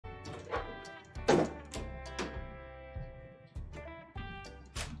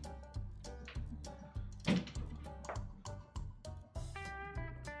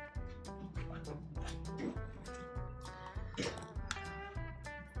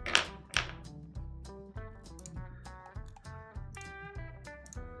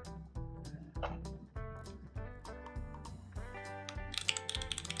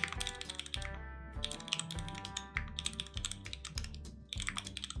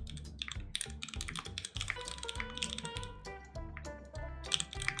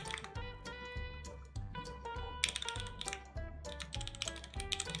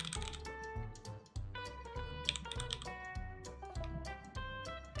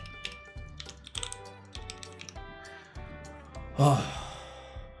Oh.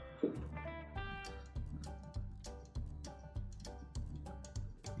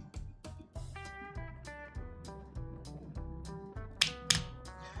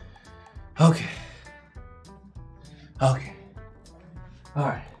 Okay. Okay.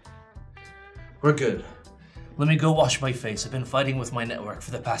 Alright. We're good. Let me go wash my face. I've been fighting with my network for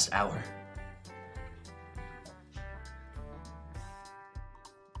the past hour.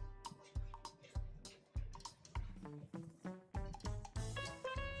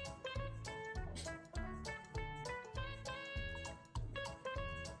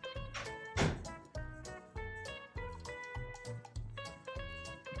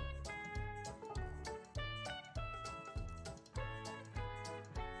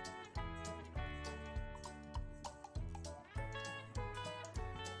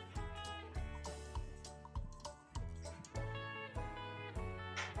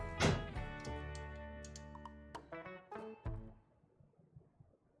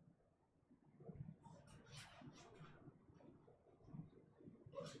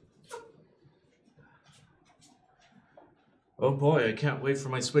 Oh boy, I can't wait for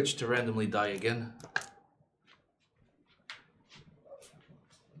my Switch to randomly die again.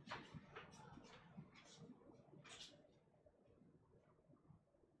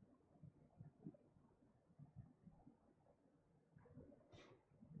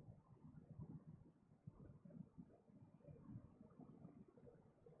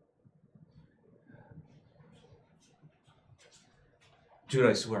 Dude,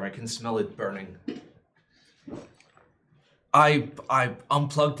 I swear, I can smell it burning. I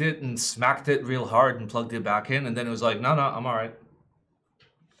unplugged it and smacked it real hard and plugged it back in, and then it was like, no, I'm alright.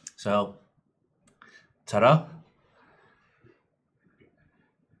 So, ta-da.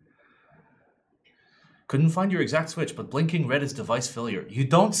 Couldn't find your exact switch, but blinking red is device failure. You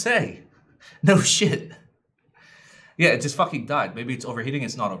don't say. No shit. Yeah, it just fucking died. Maybe it's overheating.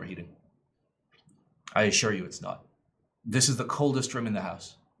 It's not overheating. I assure you it's not. This is the coldest room in the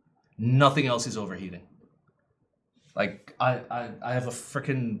house. Nothing else is overheating. Like, I have a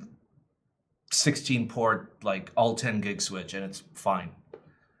freaking 16 port, like, all 10 gig switch, and it's fine.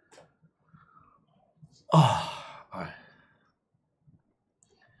 Oh, all right.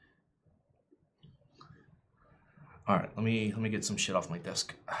 All right, let me get some shit off my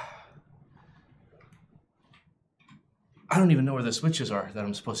desk. I don't even know where the switches are that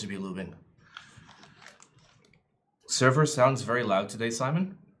I'm supposed to be lubing. Server sounds very loud today,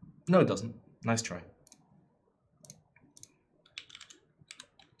 Simon. No, it doesn't. Nice try.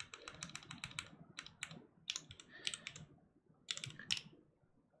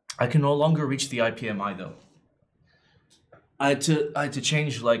 I can no longer reach the IPMI though. I had to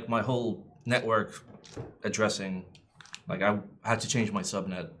change like my whole network addressing. Like I had to change my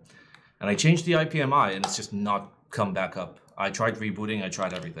subnet, and I changed the IPMI, and it's just not come back up. I tried rebooting. I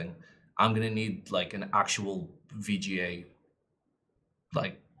tried everything. I'm gonna need like an actual VGA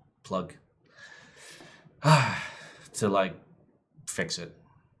like plug to like fix it,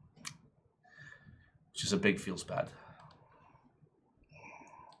 which is a big feels bad.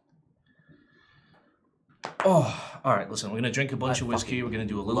 Oh, all right, listen, we're gonna drink a bunch of whiskey, we're gonna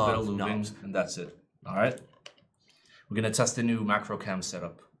do a little bit of lubing, and that's it, all right? We're gonna test the new macro cam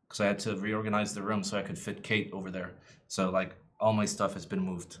setup, because I had to reorganize the room so I could fit Kate over there. So, like, all my stuff has been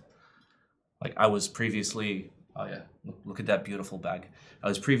moved. Like, I was previously, oh yeah, look at that beautiful bag. I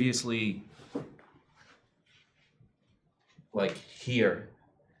was previously, like, here,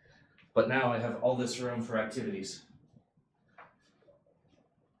 but now I have all this room for activities.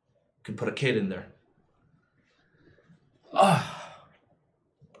 Could put a kid in there.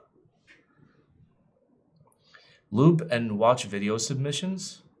 Lube and watch video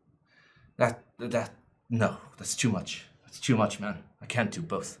submissions? No, that's too much. That's too much, man. I can't do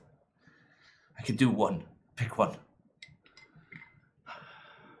both. I can do one. Pick one.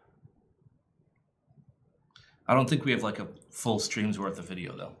 I don't think we have like a full stream's worth of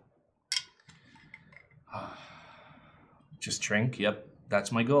video though. Just drink, yep,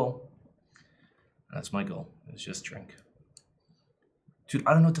 that's my goal. That's my goal, is just drink. Dude,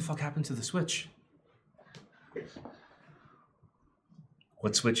 I don't know what the fuck happened to the Switch.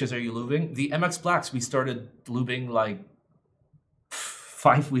 What switches are you lubing? The MX Blacks we started lubing like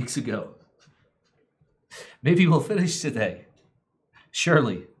 5 weeks ago. Maybe we'll finish today.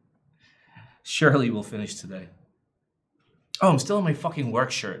 Surely. Surely we'll finish today. Oh, I'm still in my fucking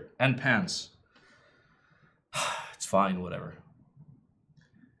work shirt and pants. It's fine, whatever.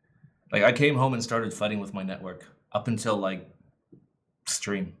 Like, I came home and started fighting with my network up until like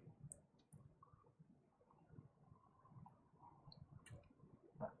stream.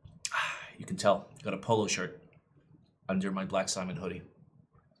 You can tell. Got a polo shirt. under my Black Simon hoodie.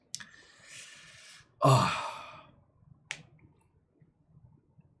 Oh.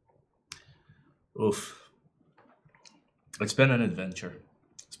 Oof. It's been an adventure.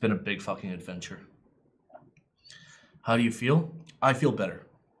 It's been a big fucking adventure. How do you feel? I feel better.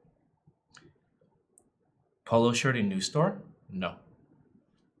 Polo shirt in new store? No.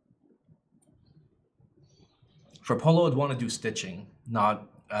 For polo, I'd want to do stitching, not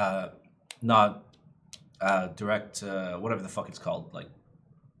direct, whatever the fuck it's called, like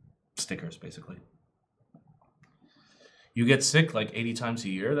stickers, basically. You get sick like 80 times a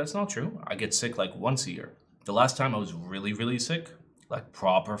year? That's not true. I get sick like once a year. The last time I was really, really sick, like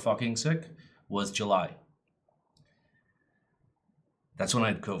proper fucking sick, was July. That's when I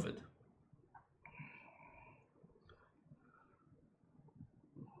had COVID.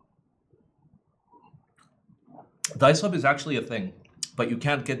 Dice Hub is actually a thing, but you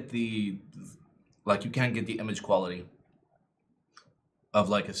can't get the image quality of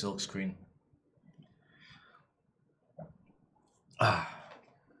like a silk screen. All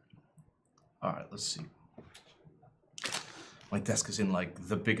right, let's see. My desk is in like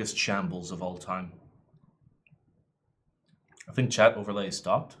the biggest shambles of all time. I think chat overlay is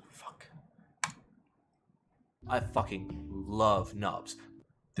stopped. Fuck. I fucking love knobs.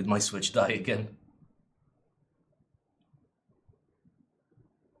 Did my Switch die again?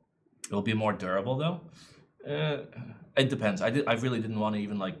 It'll be more durable though. It depends. I really didn't want to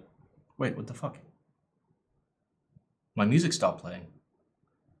even like. Wait, what the fuck? My music stopped playing.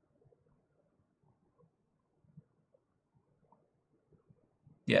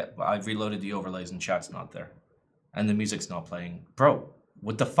 Yeah, I reloaded the overlays and chat's not there, and the music's not playing. Bro,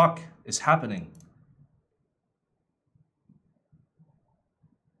 what the fuck is happening?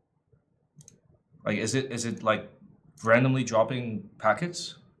 Like, is it like randomly dropping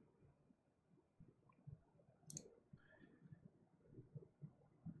packets?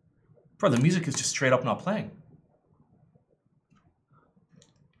 Bro, the music is just straight up not playing.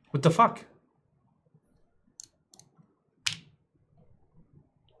 What the fuck?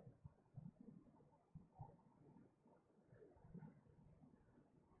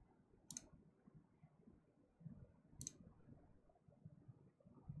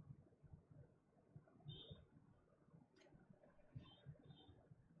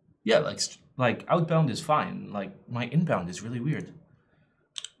 Yeah, like outbound is fine. Like my inbound is really weird.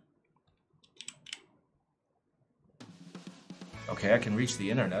 Okay, I can reach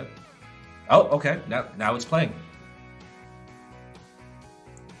the internet. Oh, okay. Now it's playing.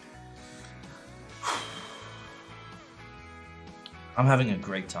 I'm having a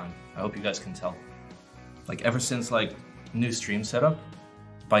great time. I hope you guys can tell. Like ever since like new stream setup,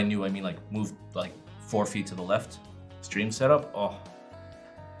 by new I mean like moved like 4 feet to the left. Stream setup.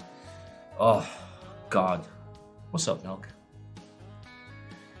 Oh, God. What's up, Milk?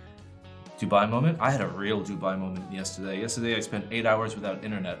 Dubai moment? I had a real Dubai moment yesterday. Yesterday I spent 8 hours without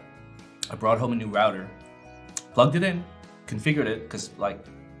internet. I brought home a new router, plugged it in, configured it, because like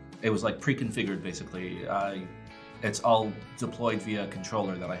it was like pre-configured basically. It's all deployed via a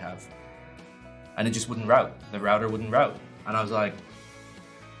controller that I have. And it just wouldn't route. The router wouldn't route. And I was like,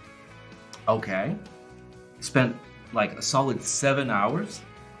 okay. Spent like a solid 7 hours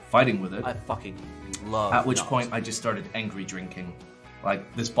fighting with it. I fucking love At which knobs. point I just started angry drinking. Like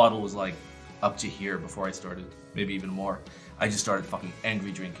this bottle was like up to here before I started, maybe even more. I just started fucking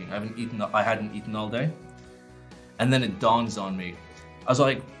angry drinking. I hadn't eaten all day. And then it dawns on me. I was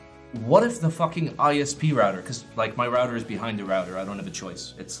like, what if the fucking ISP router, because like my router is behind the router, I don't have a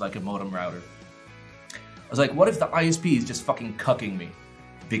choice. It's like a modem router. I was like, what if the ISP is just fucking cucking me?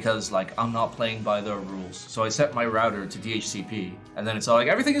 Because like I'm not playing by their rules. So I set my router to DHCP and then it's all like,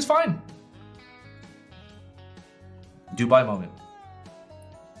 everything is fine. Dubai moment.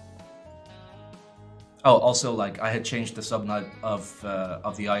 Oh, also like I had changed the subnet of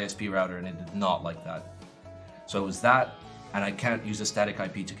the ISP router and it did not like that. So it was that, and I can't use a static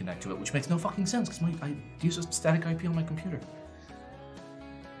IP to connect to it, which makes no fucking sense because I use a static IP on my computer.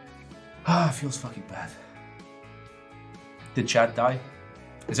 Ah, it feels fucking bad. Did chat die?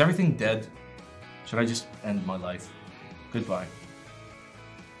 Is everything dead? Should I just end my life? Goodbye.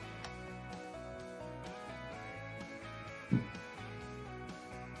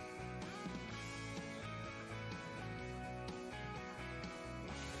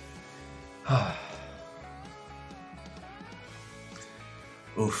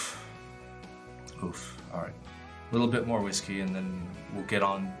 Oof. Oof. All right. A little bit more whiskey and then we'll get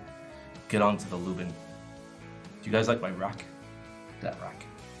on to the Lubin. Do you guys like my rack? That rack.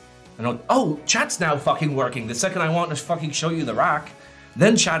 I know. Oh, chat's now fucking working. The second I want to fucking show you the rack,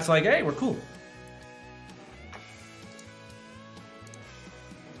 then chat's like, hey, we're cool.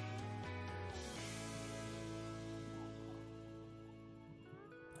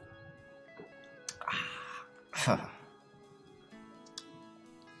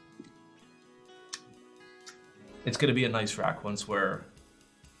 It's gonna be a nice rack once we're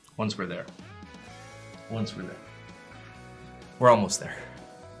there. Once we're there. We're almost there.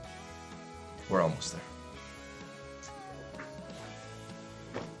 We're almost there.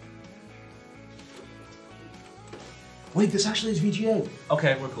 Wait, this actually is VGA.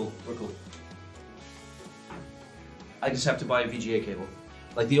 Okay, we're cool. We're cool. I just have to buy a VGA cable.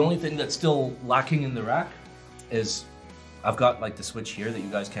 Like the only thing that's still lacking in the rack is I've got like the switch here that you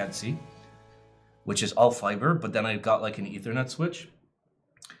guys can't see, which is all fiber, but then I've got like an Ethernet switch.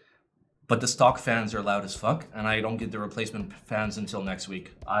 But the stock fans are loud as fuck, and I don't get the replacement fans until next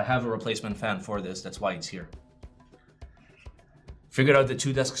week. I have a replacement fan for this, that's why it's here. Figured out the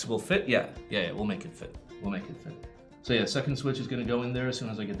 2 desks will fit? Yeah, we'll make it fit. We'll make it fit. So yeah, second switch is gonna go in there as soon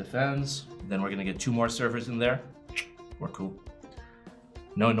as I get the fans. Then we're gonna get 2 more servers in there. We're cool.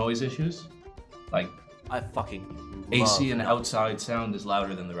 No noise issues. Like, I fucking AC and outside sound is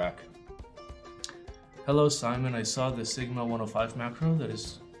louder than the rack. Hello Simon, I saw the Sigma 105 macro that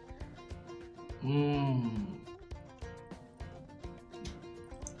is...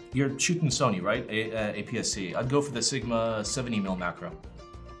 You're shooting Sony, right? APS-C. I'd go for the Sigma 70mm macro.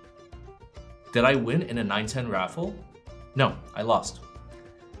 Did I win in a 910 raffle? No, I lost.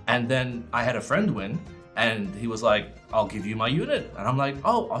 And then I had a friend win, and he was like, I'll give you my unit. And I'm like,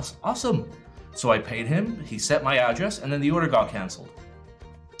 oh, awesome. So I paid him, he set my address, and then the order got canceled.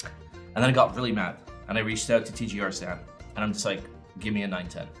 And then I got really mad, and I reached out to TGR Stan, and I'm just like, give me a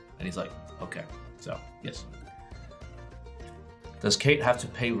 910. And he's like, okay, so, yes. Does Kate have to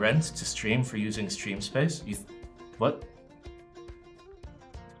pay rent to stream for using stream space? What?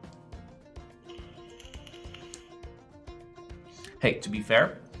 Hey, to be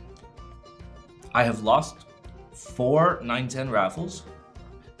fair, I have lost 4 910 raffles,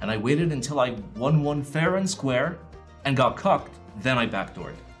 and I waited until I won one fair and square and got cucked, then I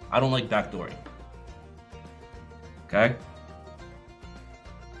backdoored. I don't like backdooring. Okay?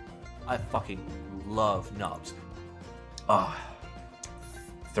 I fucking love knobs.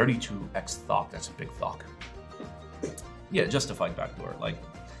 32x thok, that's a big thok. Yeah, justified backdoor. Like,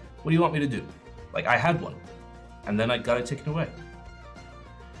 what do you want me to do? Like, I had one, and then I got it taken away.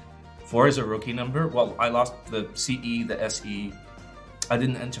 4 is a rookie number. Well, I lost the CE, the SE. I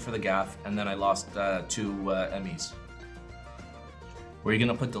didn't enter for the GAF, and then I lost 2 MEs. Were you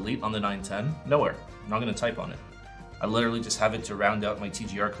gonna put delete on the 910? Nowhere. I'm not gonna type on it. I literally just have it to round out my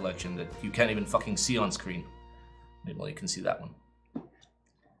TGR collection that you can't even fucking see on screen. Maybe you can see that one.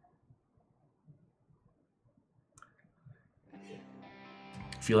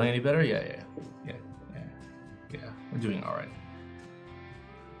 Feeling any better? Yeah. We're doing all right.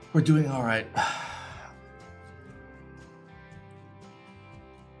 We're doing all right.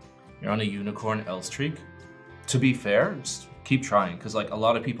 You're on a unicorn L streak. To be fair, just keep trying, because like a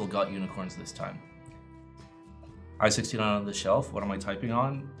lot of people got unicorns this time. I-69 on the shelf. What am I typing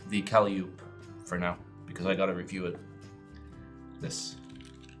on? The Calliope for now, because I gotta review it. This.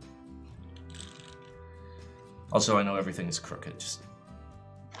 Also, I know everything is crooked. Just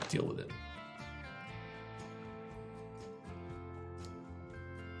deal with it.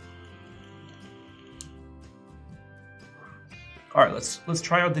 All right, let's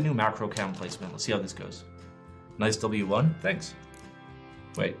try out the new macro cam placement. Let's see how this goes. Nice W1, thanks.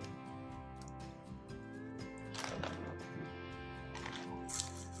 Wait.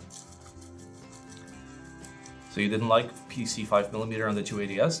 So you didn't like PC 5mm on the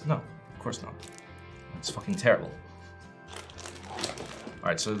 280S? No, of course not. It's fucking terrible. All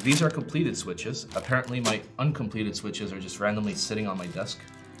right, so these are completed switches. Apparently my uncompleted switches are just randomly sitting on my desk.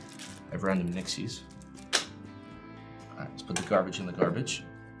 I have random Nixies. All right, let's put the garbage in the garbage.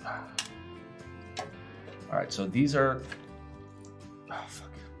 All right, so these are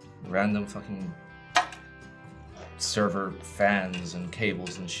random fucking server fans and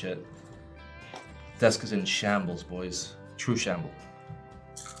cables and shit. Desk is in shambles, boys. True shamble.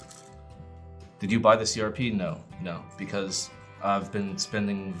 Did you buy the CRP? No, because I've been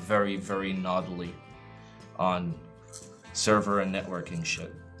spending very, very noddily on server and networking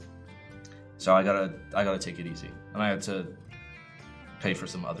shit. So I gotta take it easy. And I had to pay for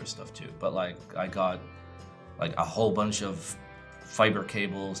some other stuff too. But like, I got like a whole bunch of fiber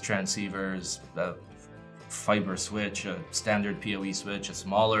cables, transceivers, a fiber switch, a standard PoE switch, a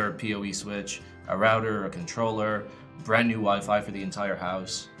smaller PoE switch, a router, a controller, brand new Wi-Fi for the entire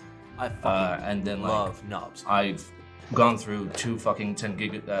house. I fucking and then love knobs. I've gone through 2 fucking 10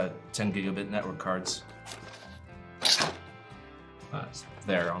 gigabit network cards.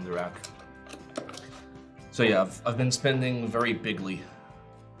 There on the rack. So yeah, I've been spending very bigly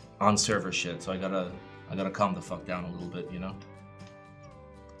on server shit, so I gotta calm the fuck down a little bit, you know?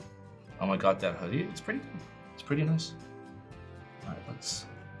 Oh my god, that hoodie, it's pretty pretty nice. All right, let's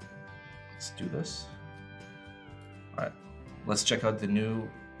do this. All right, let's check out the new.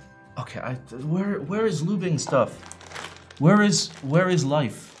 Okay, where is lubing stuff? Where is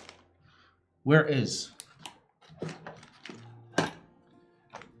life? Where is?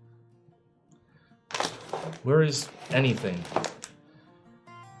 Where is anything?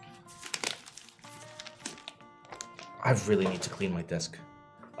 I really need to clean my desk.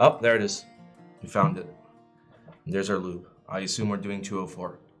 Oh, there it is. We found it. There's our lube. I assume we're doing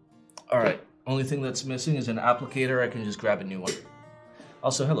 204. All right. Only thing that's missing is an applicator. I can just grab a new one.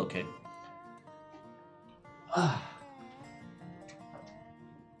 Also, hello, Kate.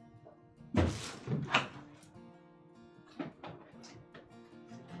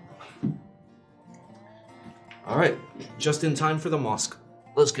 All right. Just in time for the mosque.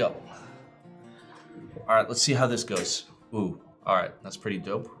 Let's go. All right, let's see how this goes. Ooh, all right, that's pretty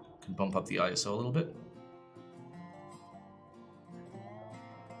dope. Can bump up the ISO a little bit.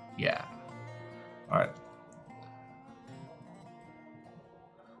 Yeah. All right.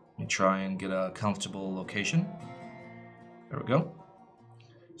 Let me try and get a comfortable location. There we go.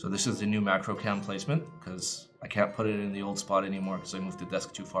 So this is the new macro cam placement because I can't put it in the old spot anymore because I moved the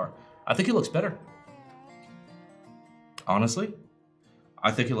desk too far. I think it looks better. Honestly,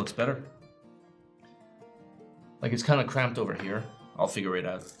 I think it looks better. Like it's kind of cramped over here. I'll figure it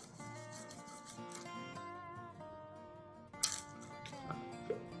out.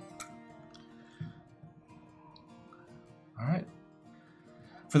 All right.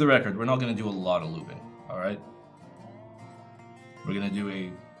 For the record, we're not going to do a lot of lubing, all right? We're going to do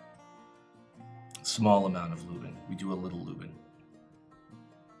a small amount of lubing. We do a little lubing.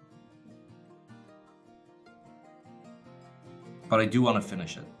 But I do want to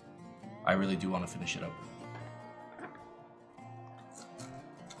finish it. I really do want to finish it up.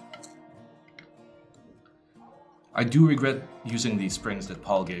 I do regret using these springs that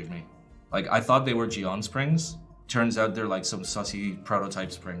Paul gave me. Like, I thought they were Geon springs. Turns out they're like some sussy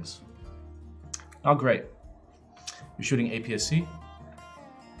prototype springs. Not great. You're shooting APS-C?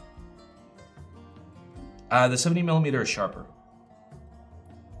 The 70mm is sharper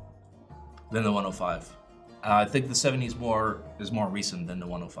than the 105. I think the 70 is more recent than the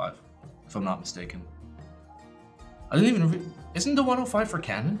 105, if I'm not mistaken. I didn't even isn't the 105 for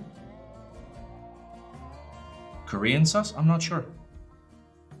Canon? Korean sus? I'm not sure.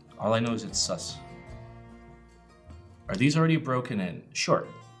 All I know is it's sus. Are these already broken in? Sure.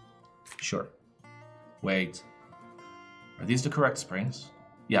 Sure. Wait. Are these the correct springs?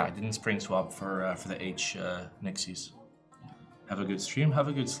 Yeah, I didn't spring swap for the H Nixies. Have a good stream, have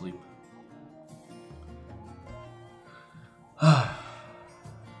a good sleep. Alright,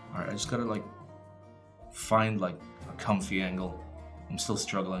 I just gotta like find like a comfy angle. I'm still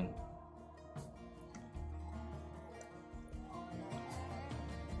struggling.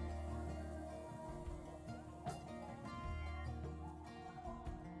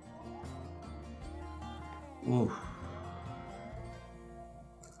 Ooh.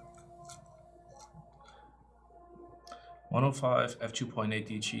 (105) f2.8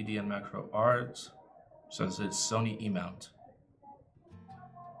 DG DN macro art says it's Sony E-mount.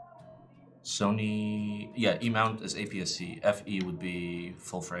 Sony, yeah, E-mount is APS-C. FE would be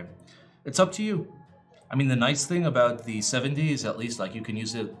full frame. It's up to you. I mean, the nice thing about the 70 is at least like you can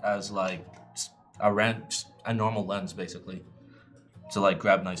use it as like a normal lens basically to like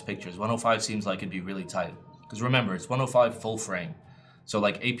grab nice pictures. 105 seems like it'd be really tight because remember it's 105 full frame, so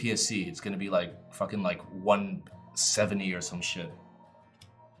like APS-C it's gonna be like fucking like 170 or some shit.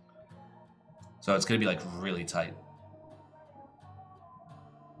 So it's gonna be like really tight.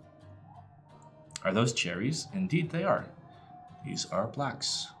 Are those cherries? Indeed they are. These are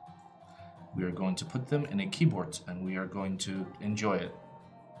blacks. We are going to put them in a keyboard and we are going to enjoy it.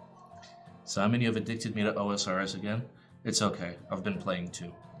 Simon, you have addicted me to OSRS again. It's okay, I've been playing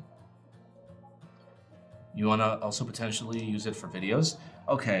too. You wanna also potentially use it for videos?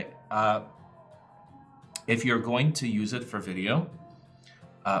 Okay, if you're going to use it for video,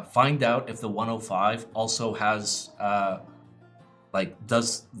 find out if the 105 also has like,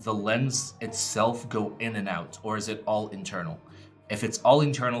 does the lens itself go in and out, or is it all internal? If it's all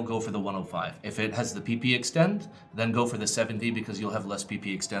internal, go for the 105. If it has the PP extend, then go for the 70 because you'll have less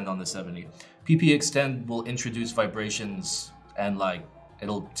PP extend on the 70. PP extend will introduce vibrations and like,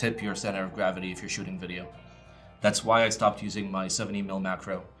 it'll tip your center of gravity if you're shooting video. That's why I stopped using my 70mm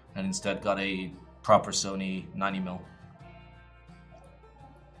macro and instead got a proper Sony 90mm.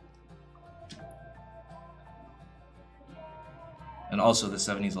 And also the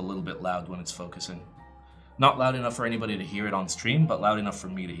 70 is a little bit loud when it's focusing. Not loud enough for anybody to hear it on stream, but loud enough for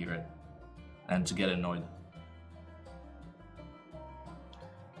me to hear it and to get annoyed.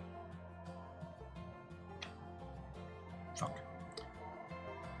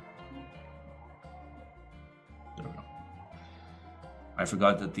 I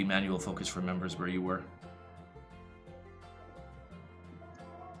forgot that the manual focus remembers where you were.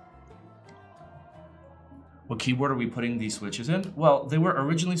 What keyboard are we putting these switches in? Well, they were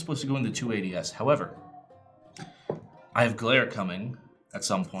originally supposed to go in the 280S. However, I have Glare coming at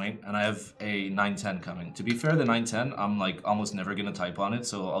some point, and I have a 910 coming. To be fair, the 910, I'm like almost never gonna type on it,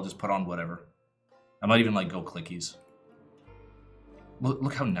 so I'll just put on whatever. I might even like go clickies.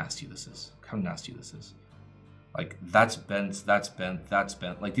 Look how nasty this is. Look how nasty this is. Like, that's bent, that's bent, that's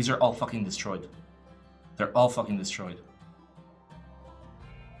bent. Like, these are all fucking destroyed. They're all fucking destroyed.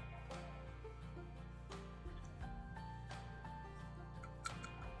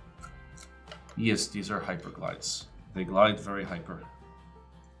 Yes, these are hyperglides. They glide very hyper.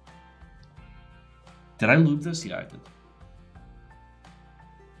 Did I lube this? Yeah, I did.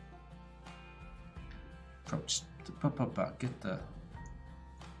 Get the...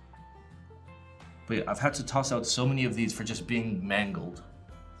 But yeah, I've had to toss out so many of these for just being mangled.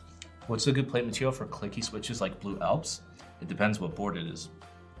 What's a good plate material for clicky switches like Blue Alps? It depends what board it is.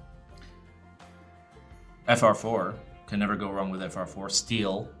 FR4, can never go wrong with FR4.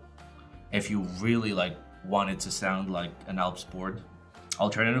 Steel, if you really like want it to sound like an Alps board.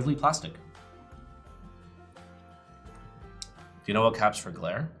 Alternatively, plastic. Do you know what caps for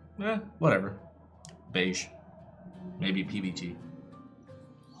glare? Whatever. Beige. Maybe PBT.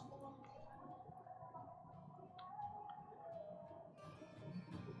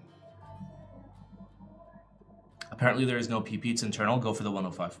 Apparently there is no PP, it's internal. Go for the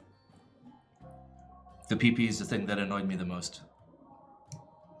 105. The PP is the thing that annoyed me the most.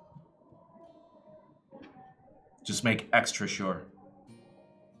 Just make extra sure.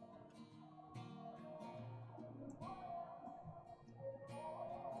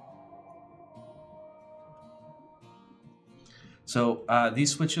 So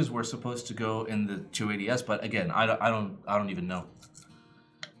these switches were supposed to go in the 280S, but again, I don't even know.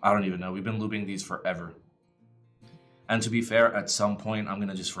 I don't even know. We've been looping these forever. And to be fair, at some point, I'm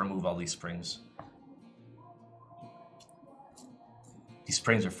gonna just remove all these springs. These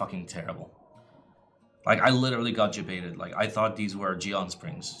springs are fucking terrible. Like, I literally got debated. Like, I thought these were Geon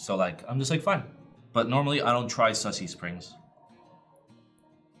springs. So, like, I'm just like, fine. But normally, I don't try sussy springs.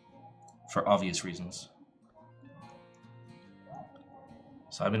 For obvious reasons.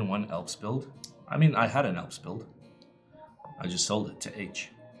 So I'm in one Alps build. I mean, I had an Alps build. I just sold it to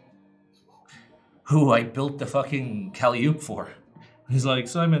H. Who I built the fucking Calliope for. He's like,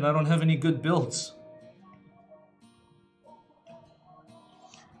 Simon, I don't have any good builds.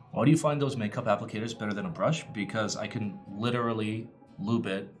 Why do you find those makeup applicators better than a brush? Because I can literally lube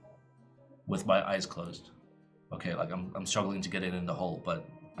it with my eyes closed. Okay, like I'm struggling to get it in the hole, but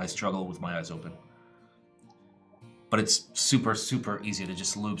I struggle with my eyes open. But it's super, super easy to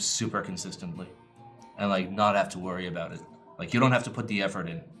just lube super consistently and like not have to worry about it. Like, you don't have to put the effort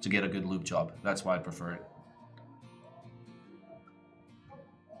in to get a good lube job. That's why I prefer it.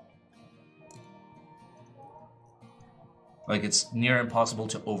 Like, it's near impossible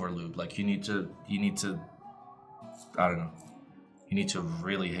to over lube. Like, you need to, I don't know. You need to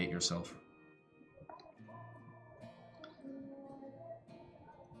really hate yourself.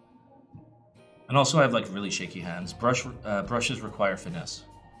 And also I have like really shaky hands. Brushes require finesse.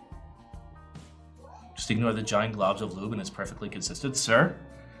 Just ignore the giant globs of lube and it's perfectly consistent. Sir?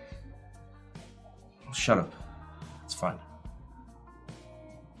 Shut up. It's fine.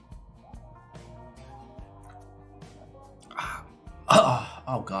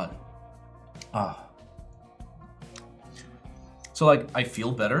 Oh god. So like, I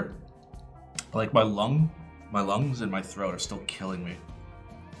feel better. Like my lungs and my throat are still killing me.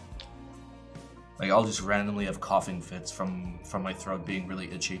 Like, I'll just randomly have coughing fits from my throat being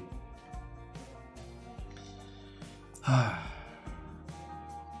really itchy.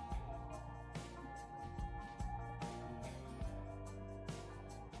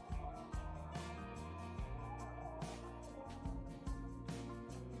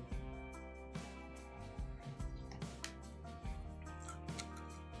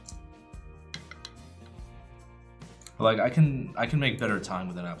 Like, I can make better time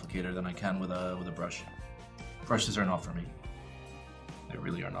with an applicator than I can with a brush. Brushes are not for me. They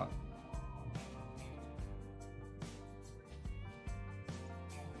really are not.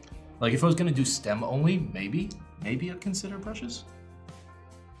 Like, if I was gonna do stem only, maybe I'd consider brushes.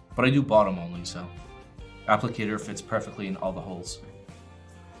 But I do bottom only, so applicator fits perfectly in all the holes.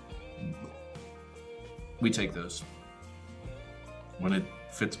 We take those. When it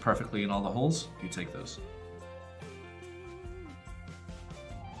fits perfectly in all the holes, you take those.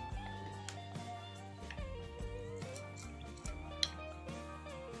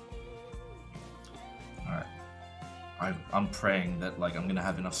 I'm praying that like I'm gonna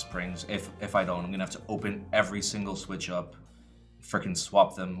have enough springs. If I don't, I'm gonna have to open every single switch up, frickin'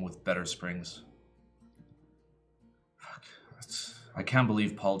 swap them with better springs. Fuck. I can't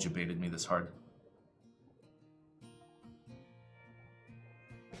believe Paul debated me this hard.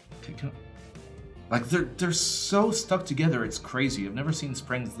 Okay, like they're so stuck together, it's crazy. I've never seen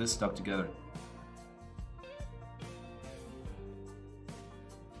springs this stuck together.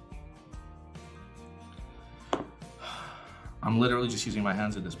 I'm literally just using my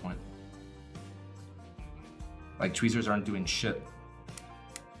hands at this point. Like, tweezers aren't doing shit.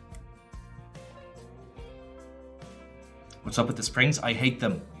 What's up with the springs? I hate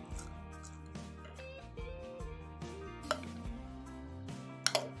them.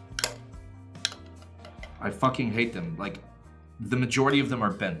 I fucking hate them. Like, the majority of them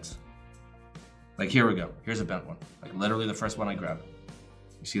are bent. Like, here we go. Here's a bent one. Like, literally the first one I grab.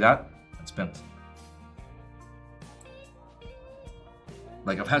 You see that? It's bent.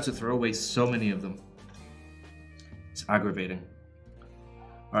 Like, I've had to throw away so many of them. It's aggravating.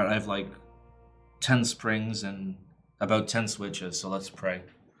 Alright, I have like 10 springs and about 10 switches, so let's pray.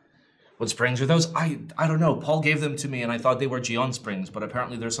 What springs are those? I don't know. Paul gave them to me and I thought they were Gion springs, but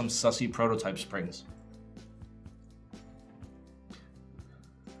apparently there's some sussy prototype springs.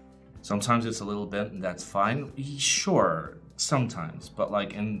 Sometimes it's a little bent and that's fine. Sure, sometimes. But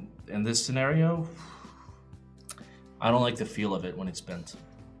like in this scenario, I don't like the feel of it when it's bent.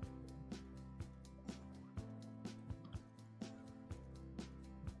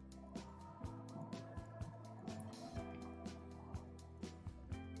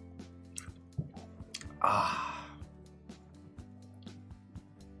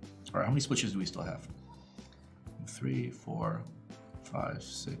 Alright, how many switches do we still have? 3, 4, 5,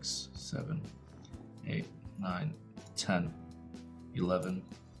 6, 7, 8, 9, 10, 11,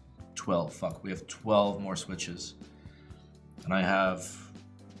 12. Fuck, we have 12 more switches. And I have...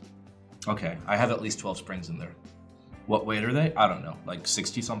 Okay, I have at least 12 springs in there. What weight are they? I don't know, like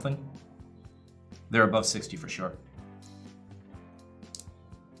 60 something? They're above 60 for sure.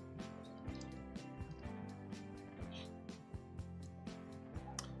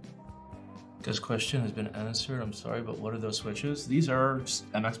 This question has been answered. I'm sorry, but what are those switches? These are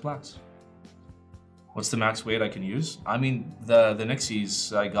just MX Blacks. What's the max weight I can use? I mean, the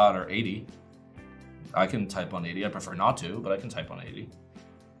Nixies I got are 80. I can type on 80. I prefer not to, but I can type on 80.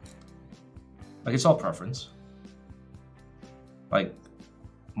 Like, it's all preference. Like,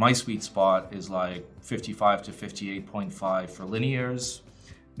 my sweet spot is like 55 to 58.5 for linears,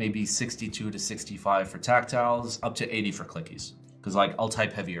 maybe 62 to 65 for tactiles, up to 80 for clickies. Because, like, I'll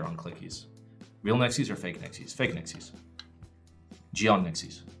type heavier on clickies. Real Nixies or fake Nixies? Fake Nixies. Gion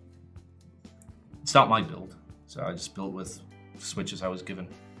Nixies. It's not my build, so I just built with switches I was given.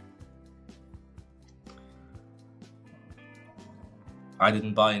 I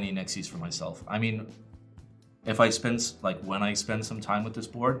didn't buy any Nixies for myself. I mean, if I spend, like, when I spend some time with this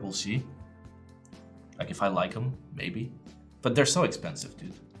board, we'll see. Like, if I like them, maybe. But they're so expensive,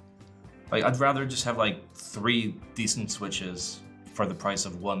 dude. Like, I'd rather just have, like, 3 decent switches for the price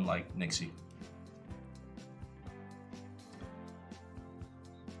of 1, like, Nixie.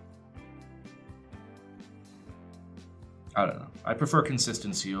 I don't know. I prefer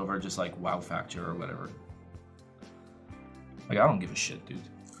consistency over just like wow factor or whatever. Like, I don't give a shit, dude.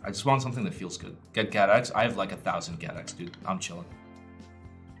 I just want something that feels good. Get GADX. I have like 1,000 GADX, dude. I'm chilling.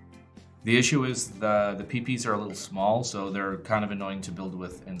 The issue is the PPs are a little small, so they're kind of annoying to build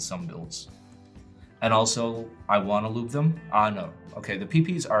with in some builds. And also, I want to lube them. No. Okay, the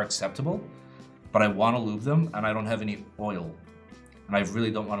PPs are acceptable, but I want to lube them, and I don't have any oil. And I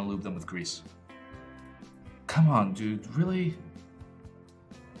really don't want to lube them with grease. Come on, dude, really?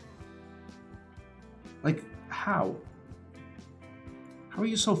 Like, how? How are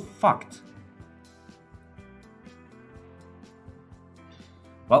you so fucked?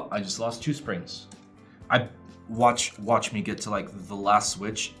 Well, I just lost 2 springs. Watch me get to like the last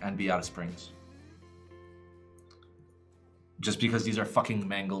switch and be out of springs. Just because these are fucking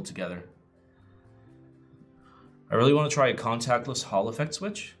mangled together. I really want to try a contactless Hall effect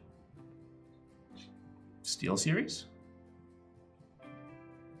switch. Steel Series?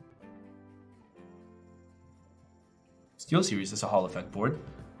 Steel Series is a Hall effect board,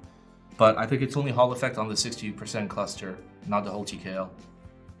 but I think it's only Hall effect on the 60% cluster, not the whole TKL.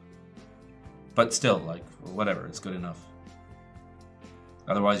 But still, like, whatever, it's good enough.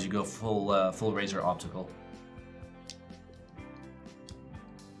 Otherwise, you go full Razor optical.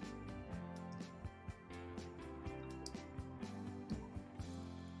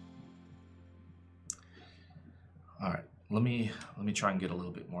 All right, let me try and get a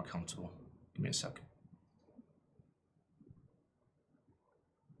little bit more comfortable. Give me a second.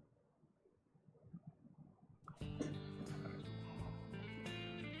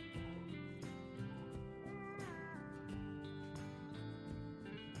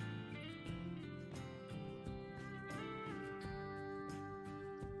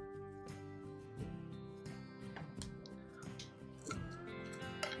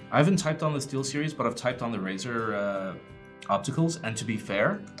 I haven't typed on the SteelSeries, but I've typed on the Razer opticals, and to be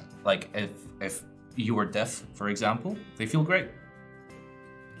fair, like if you were deaf, for example, they feel great.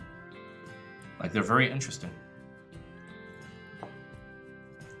 Like they're very interesting.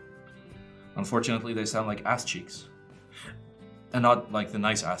 Unfortunately, they sound like ass cheeks. And not like the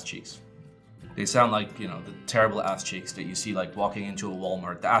nice ass cheeks. They sound like, you know, the terrible ass cheeks that you see like walking into a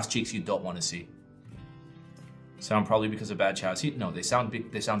Walmart. The ass cheeks you don't want to see. Sound probably because of bad chassis? No, they sound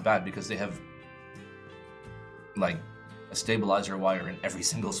bad because they have like a stabilizer wire in every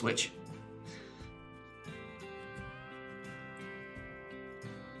single switch.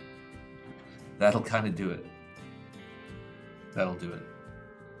 That'll kind of do it. That'll do it.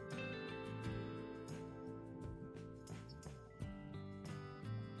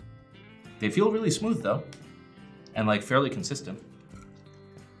 They feel really smooth though, and like fairly consistent.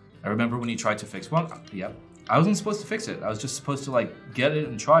 I remember when he tried to fix one. Yeah, I wasn't supposed to fix it. I was just supposed to like get it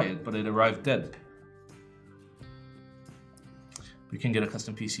and try it, but it arrived dead. We can get a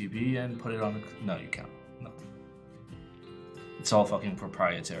custom PCB and put it on the... No, you can't. No. It's all fucking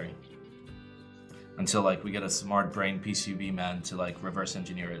proprietary. Until like we get a smart brain PCB man to like reverse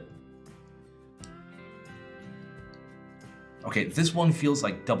engineer it. Okay, this one feels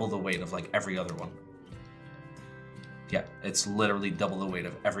like double the weight of like every other one. Yeah, it's literally double the weight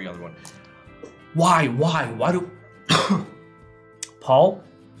of every other one. Why do... Paul?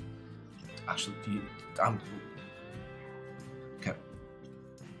 Actually, okay.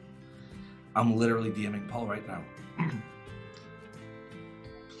 I'm literally DMing Paul right now.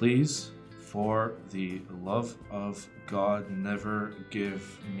 Please, for the love of God, never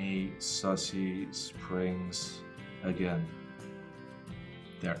give me sussy springs again.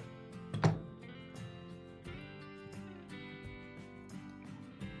 There.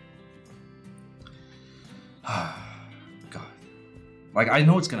 God. Like, I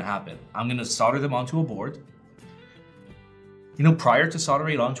know it's gonna happen. I'm gonna solder them onto a board. You know, prior to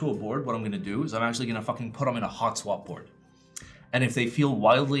soldering it onto a board, what I'm gonna do is I'm actually gonna fucking put them in a hot swap board. And if they feel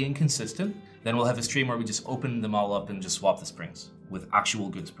wildly inconsistent, then we'll have a stream where we just open them all up and just swap the springs with actual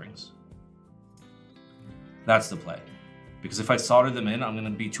good springs. That's the play. Because if I solder them in, I'm going to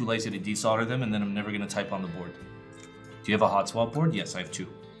be too lazy to desolder them, and then I'm never going to type on the board. Do you have a hot swap board? Yes, I have two.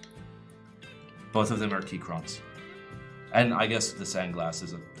 Both of them are Keychrons. And I guess the Sandglass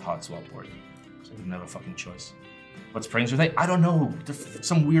is a hot swap board. So I didn't have a fucking choice. What springs are they? I don't know. They're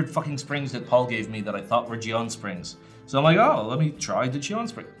some weird fucking springs that Paul gave me that I thought were Geon springs. So I'm like, oh, let me try the Geon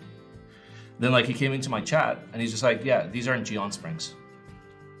spring. Then like he came into my chat, and he's just like, yeah, these aren't Geon springs.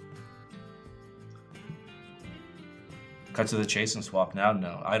 Cut to the chase and swap now?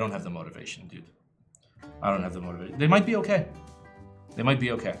 No, I don't have the motivation, dude. I don't have the motivation. They might be okay. They might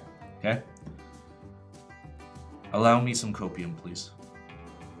be okay, okay? Allow me some copium, please.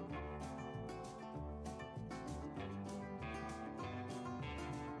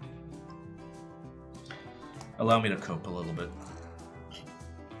 Allow me to cope a little bit.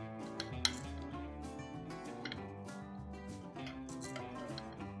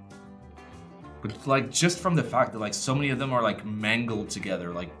 But like, just from the fact that like so many of them are like mangled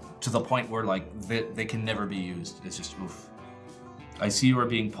together, like to the point where like they can never be used. It's just oof. I see you are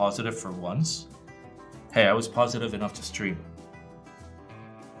being positive for once. Hey, I was positive enough to stream.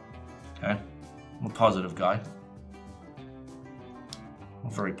 Okay? I'm a positive guy. I'm a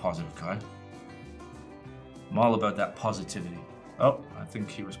very positive guy. I'm all about that positivity. Oh, I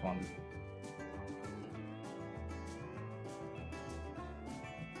think he responded.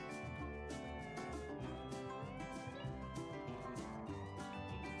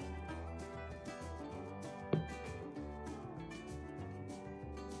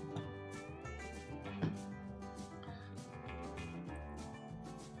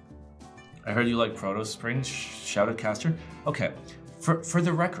 I heard you like Proto Springs, shouted Caster. Okay, for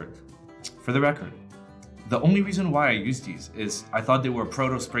the record, the only reason why I used these is I thought they were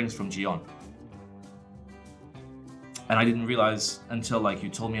Proto Springs from Geon. And I didn't realize until like you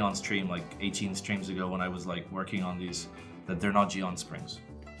told me on stream like 18 streams ago when I was like working on these that they're not Geon Springs.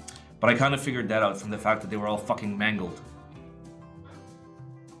 But I kind of figured that out from the fact that they were all fucking mangled.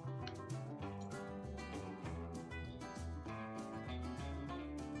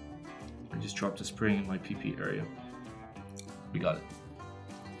 Just dropped a spring in my PP area. We got it.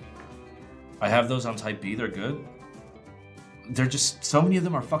 I have those on Type B, they're good. They're just, so many of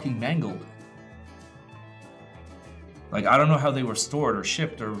them are fucking mangled. Like, I don't know how they were stored or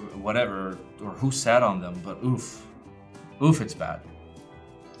shipped or whatever, or who sat on them, but oof. Oof, it's bad.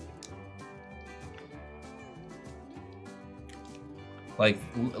 Like,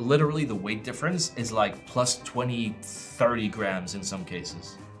 literally the weight difference is like plus 20, 30 grams in some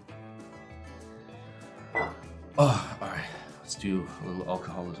cases. Oh, all right. Let's do a little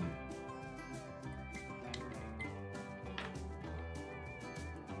alcoholism.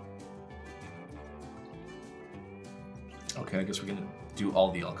 Okay, I guess we're gonna do all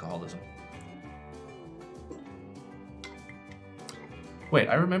the alcoholism. Wait,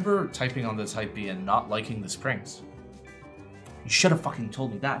 I remember typing on the Type B and not liking the springs. You should have fucking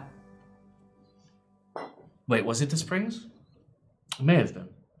told me that. Wait, was it the springs? It may have been.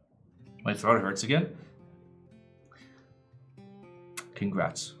 My throat hurts again.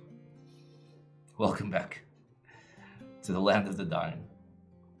 Congrats. Welcome back to the land of the dying.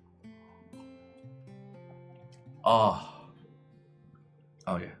 Oh.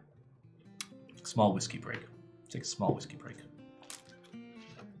 Oh yeah. Small whiskey break. Take a small whiskey break.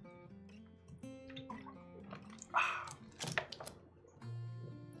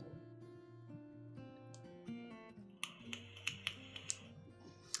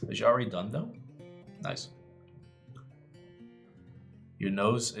 Is you already done though? Nice. Your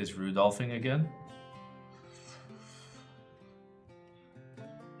nose is Rudolphing again?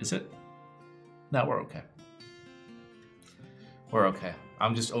 Is it? No, we're okay. We're okay.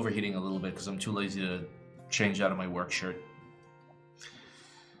 I'm just overheating a little bit because I'm too lazy to change out of my work shirt.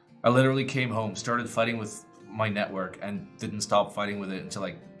 I literally came home, started fighting with my network, and didn't stop fighting with it until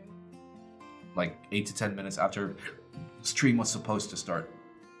like 8 to 10 minutes after stream was supposed to start.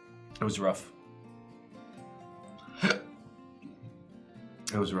 It was rough.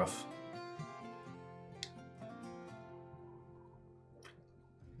 It was rough.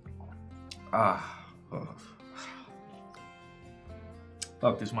 Ah. Oh.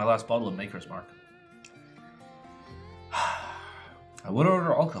 Look, this is my last bottle of Maker's Mark. I would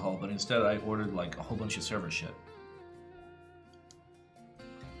order alcohol, but instead I ordered like a whole bunch of server shit.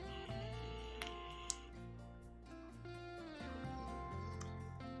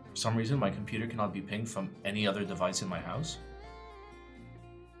 For some reason, my computer cannot be pinged from any other device in my house.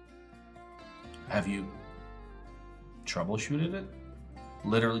 Have you troubleshooted it?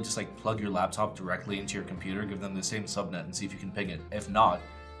 Literally just like plug your laptop directly into your computer, give them the same subnet and see if you can ping it. If not,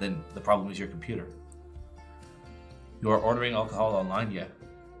 then the problem is your computer. You are ordering alcohol online? Yeah.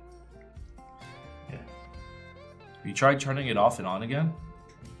 Yeah. Have you tried turning it off and on again?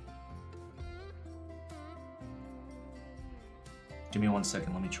 Give me 1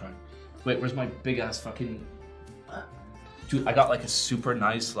 second, let me try. Wait, where's my big ass fucking... Dude, I got like a super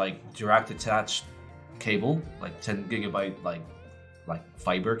nice like direct attached cable, like 10 gigabyte like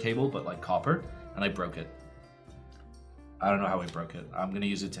fiber cable, but like copper, and I broke it. I don't know how I broke it. I'm gonna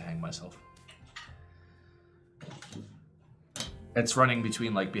use it to hang myself. It's running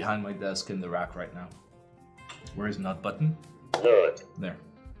between like behind my desk and the rack right now. Where's nut button? Nut. There.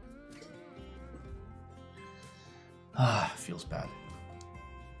 Ah, feels bad.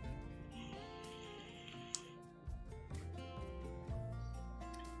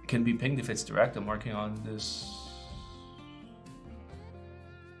 It can be pinged if it's direct. I'm working on this.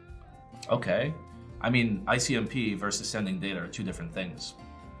 Okay. I mean, ICMP versus sending data are two different things.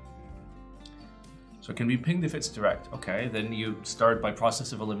 So it can be pinged if it's direct. Okay, then you start by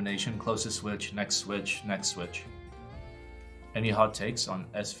process of elimination, close the switch, next switch, next switch. Any hot takes on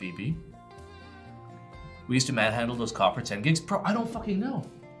SVB? We used to manhandle those copper 10 gigs. Bro, I don't fucking know.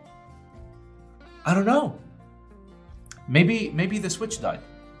 I don't know. Maybe the switch died.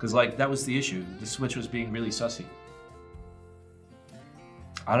 Because like that was the issue. The switch was being really sussy.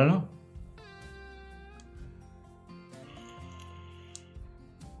 I don't know.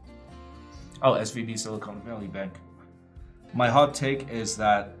 Oh, SVB Silicon Valley Bank. My hot take is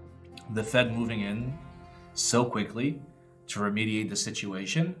that the Fed moving in so quickly to remediate the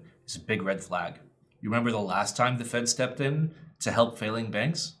situation is a big red flag. You remember the last time the Fed stepped in to help failing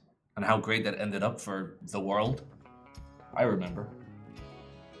banks and how great that ended up for the world? I remember.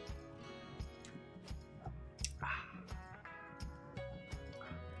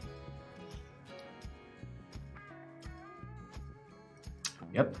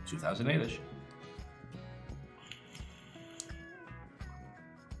 Yep, 2008-ish.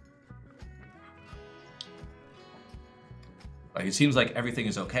 Like, it seems like everything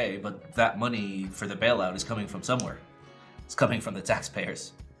is okay, but that money for the bailout is coming from somewhere. It's coming from the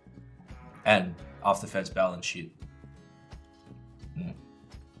taxpayers. And off the Fed's balance sheet.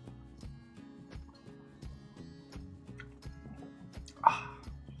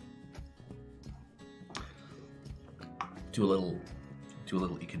 Do a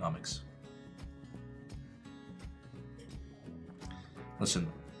little economics. Listen,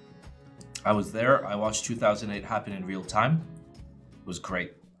 I was there. I watched 2008 happen in real time. It was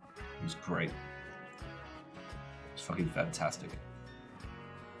great. It was great. It was fucking fantastic.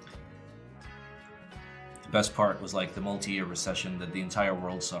 Best part was like the multi-year recession that the entire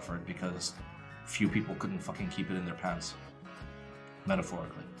world suffered because few people couldn't fucking keep it in their pants.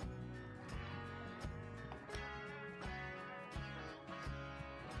 Metaphorically.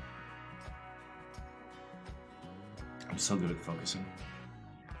 I'm so good at focusing.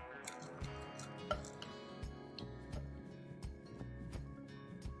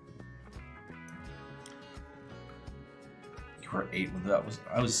 You were 8 when that was.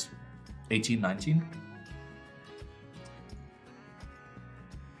 I was 18, 19.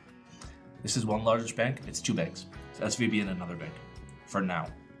 This is one large bank. It's 2 banks. It's SVB and another bank for now,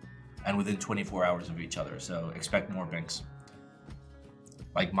 and within 24 hours of each other. So expect more banks.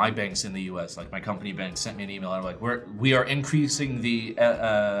 Like my banks in the U.S., like my company bank sent me an email. I'm like, we are increasing the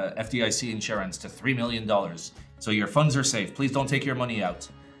FDIC insurance to $3 million, so your funds are safe. Please don't take your money out.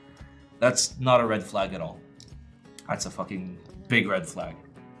 That's not a red flag at all. That's a fucking big red flag.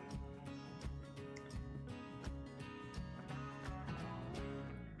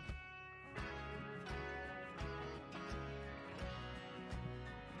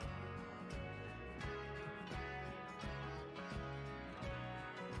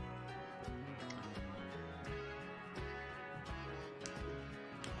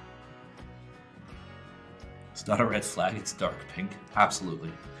 It's not a red flag, it's dark pink.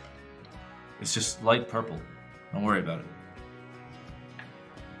 Absolutely. It's just light purple. Don't worry about it.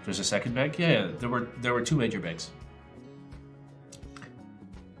 There's a second bank? Yeah, there were 2 major banks.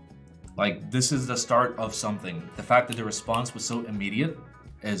 Like, this is the start of something. The fact that the response was so immediate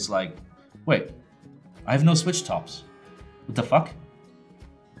is like, wait, I have no switch tops. What the fuck?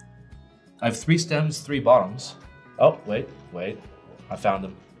 I have 3 stems, 3 bottoms. Oh, wait. I found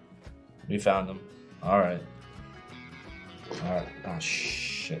them. We found them. Alright. Alright. Oh,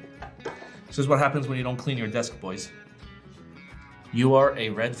 shit. This is what happens when you don't clean your desk, boys. You are a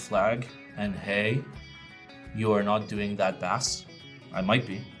red flag, and hey, you are not doing that bass. I might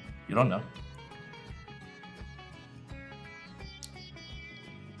be. You don't know.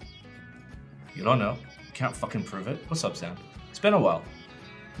 You don't know. You can't fucking prove it. What's up, Sam? It's been a while.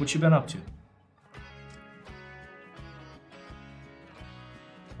 What you been up to?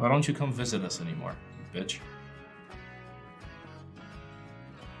 Why don't you come visit us anymore, bitch?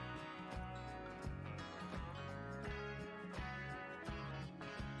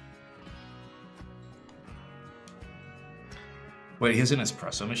 Wait, he has an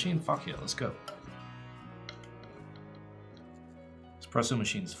espresso machine? Fuck yeah, let's go. Espresso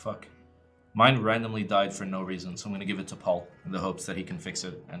machines, fuck. Mine randomly died for no reason, so I'm gonna give it to Paul in the hopes that he can fix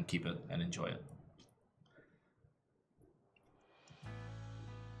it and keep it and enjoy it.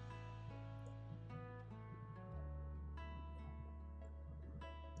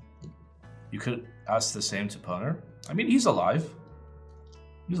 You could ask the same to Poner. I mean, he's alive.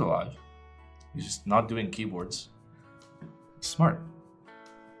 He's alive. He's just not doing keyboards. Smart.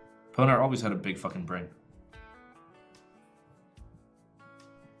 Poner always had a big fucking brain.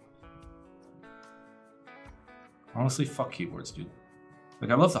 Honestly, fuck keyboards, dude.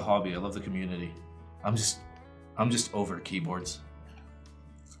 Like, I love the hobby, I love the community. I'm just over keyboards.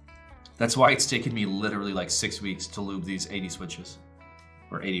 That's why it's taken me literally like 6 weeks to lube these 80 switches.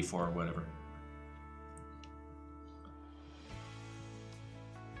 Or 84 or whatever.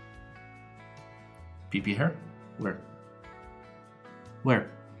 PP hair? Where?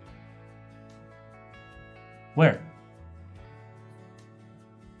 Where? Where?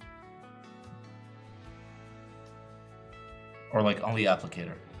 Or like on the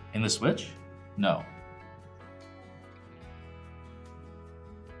applicator? In the switch? No.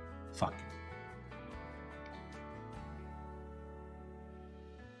 Fuck.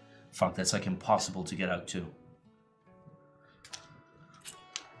 Fuck, that's like impossible to get out too.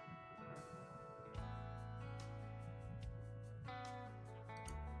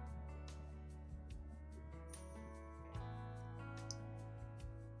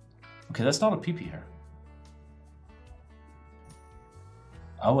 Okay, that's not a PP hair.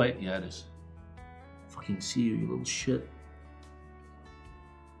 Oh wait, yeah it is. Fucking see you, you little shit.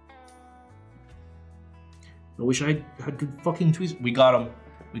 I wish I had good fucking tweets. We got him.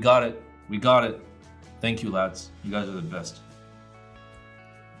 We got it. We got it. Thank you, lads. You guys are the best.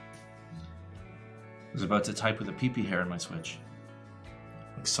 I was about to type with a PP hair in my switch.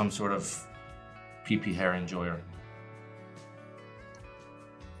 Like some sort of PP hair enjoyer.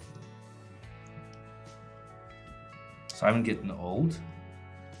 So I'm getting old.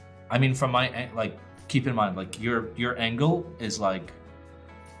 I mean, from my, like, keep in mind, like your angle is like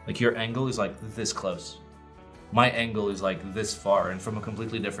your angle is like this close. My angle is like this far and from a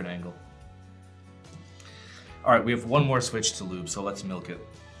completely different angle. All right, we have one more switch to lube, so let's milk it.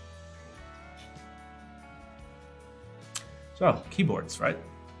 So, keyboards, right?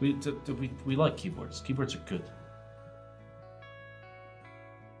 We like keyboards. Keyboards are good.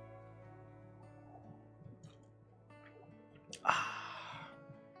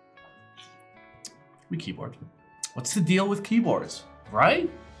 We keyboard. What's the deal with keyboards, right?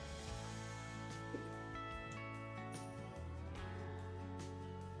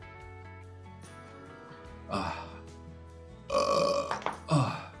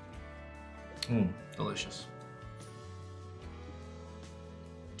 Delicious.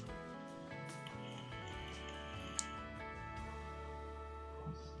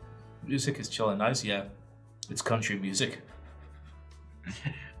 Music is chill and nice, yeah. It's country music.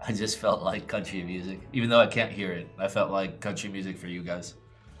 I just felt like country music. Even though I can't hear it, I felt like country music for you guys.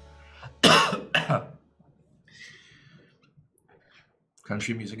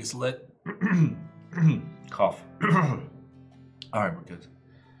 Country music is lit. Cough. Alright, we're good.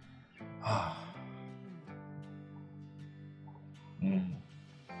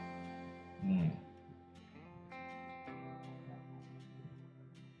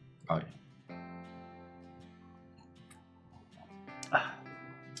 Alright.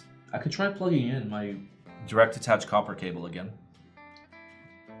 I could try plugging in my direct attached copper cable again.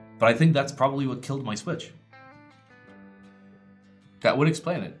 But I think that's probably what killed my Switch. That would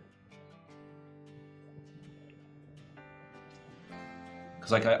explain it.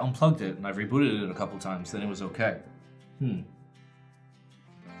 Because like I unplugged it and I've rebooted it a couple times, then it was okay.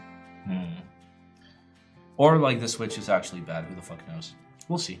 Or like the Switch is actually bad, who the fuck knows?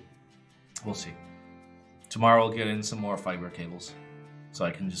 We'll see. We'll see. Tomorrow I'll get in some more fiber cables. So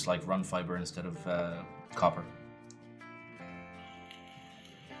I can just like run fiber instead of copper.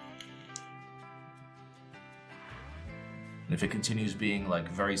 And if it continues being like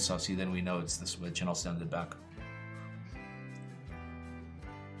very sussy, then we know it's the Switch and I'll send it back.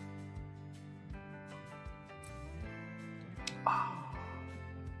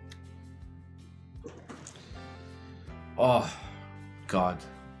 Oh, God.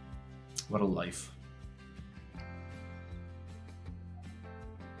 What a life.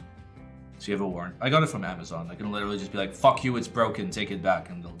 So you have a warrant. I got it from Amazon. I can literally just be like, fuck you, it's broken, take it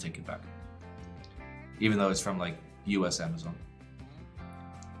back, and they'll take it back. Even though it's from like US Amazon.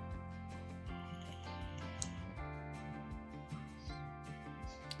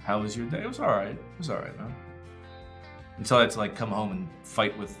 How was your day? It was alright. It was alright, man. Until I had to like come home and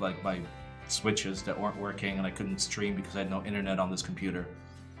fight with like my switches that weren't working and I couldn't stream because I had no internet on this computer.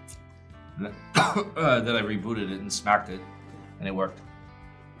 Then I rebooted it and smacked it, and it worked.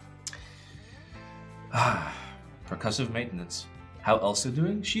 Percussive maintenance. How Elsa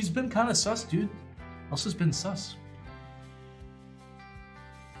doing? She's been kind of sus, dude. Elsa's been sus.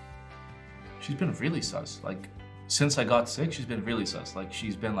 She's been really sus. Like, since I got sick, she's been really sus. Like,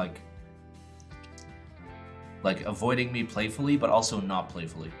 she's been like avoiding me playfully, but also not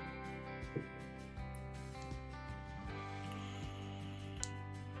playfully.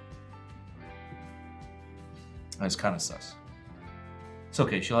 It's kind of sus. It's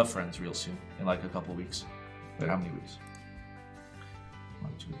okay, she'll have friends real soon, in like a couple weeks. Wait, how many weeks?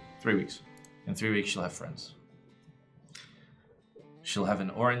 1, 2, 3 weeks. In 3 weeks, she'll have friends. She'll have an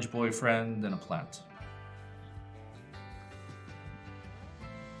orange boyfriend and a plant.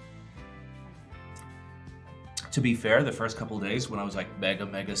 To be fair, the first couple days when I was like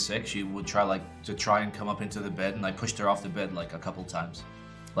mega sick, she would try and come up into the bed, and I pushed her off the bed like a couple times.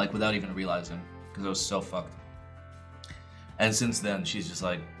 Like without even realizing, because I was so fucked. And since then, she's just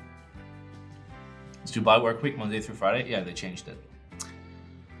like, is Dubai work week Monday through Friday? Yeah, they changed it.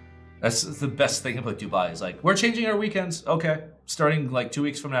 That's the best thing about Dubai is like, we're changing our weekends. Okay, starting like 2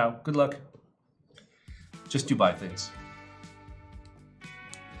 weeks from now. Good luck. Just Dubai things.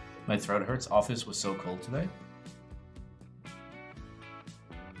 My throat hurts. Office was so cold today.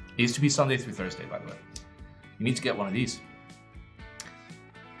 It used to be Sunday through Thursday, by the way. You need to get one of these.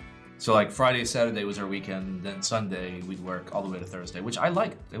 So like Friday, Saturday was our weekend, then Sunday we'd work all the way to Thursday, which I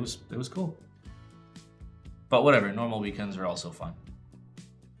liked. It was cool. But whatever, normal weekends are also fun.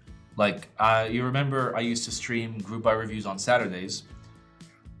 Like, you remember I used to stream Group Buy reviews on Saturdays.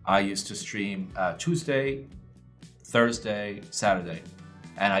 I used to stream Tuesday, Thursday, Saturday.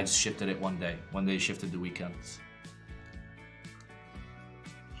 And I just shifted it one day. One day shifted the weekends.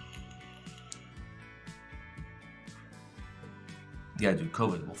 Yeah, dude,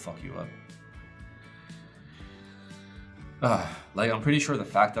 COVID will fuck you up. Like, I'm pretty sure the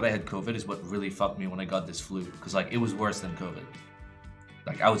fact that I had COVID is what really fucked me when I got this flu. Because, like, it was worse than COVID.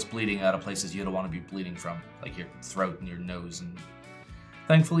 Like, I was bleeding out of places you don't want to be bleeding from. Like, your throat and your nose. And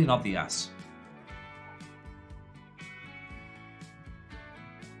thankfully, not the ass.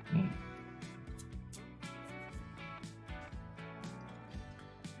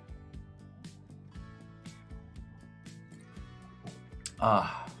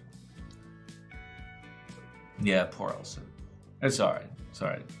 Ah. Yeah, poor Elsa. It's alright. It's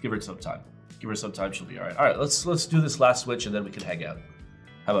alright. Give her some time. Give her some time, she'll be alright. Alright, let's do this last switch and then we can hang out.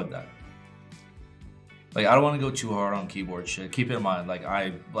 How about that? Like, I don't want to go too hard on keyboard shit. Keep in mind, like,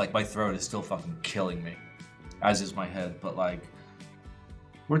 my throat is still fucking killing me. As is my head, but like,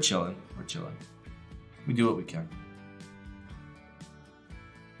 we're chilling. We're chilling. We do what we can.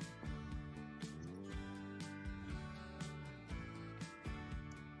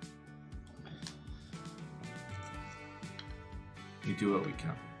 We do what we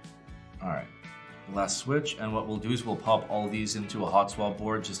can. Alright. Last switch, and what we'll do is we'll pop all these into a hot swap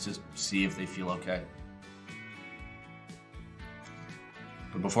board just to see if they feel okay.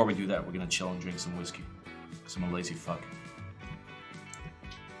 But before we do that, we're gonna chill and drink some whiskey. Because I'm a lazy fuck.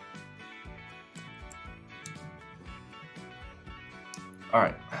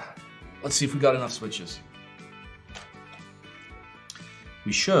 Alright. Let's see if we got enough switches.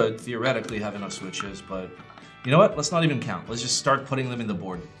 We should theoretically have enough switches, but you know what? Let's not even count. Let's just start putting them in the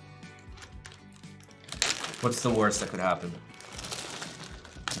board. What's the worst that could happen?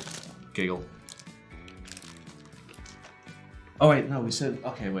 Giggle. Oh wait, no, we said,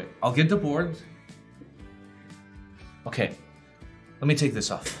 okay, wait. I'll get the board. Okay, let me take this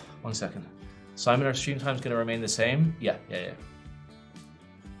off. 1 second. Simon, our stream time's gonna remain the same? Yeah.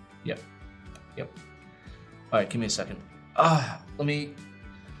 Yep. All right, give me a second.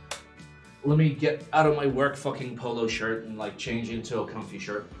 Let me get out of my work fucking polo shirt and like change into a comfy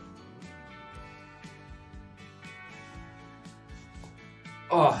shirt.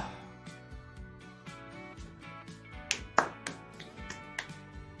 Oh.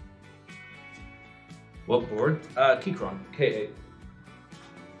 What board? Keychron, K8.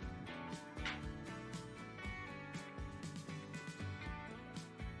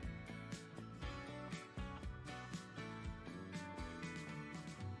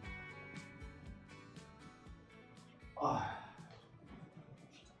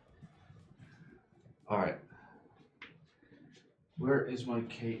 Alright. Where is my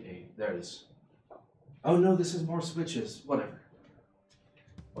K8? There it is. Oh no, this is more switches. Whatever.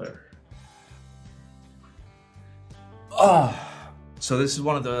 So this is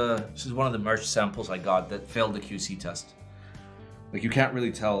one of the merch samples I got that failed the QC test. Like you can't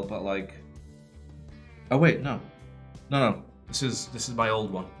really tell, but like, oh wait, no. This is my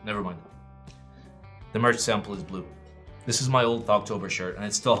old one. Never mind. The merch sample is blue. This is my old October shirt, and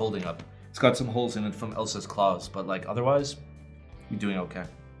it's still holding up. It's got some holes in it from Elsa's claws, but like otherwise, you're doing okay.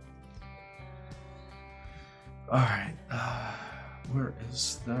 All right, where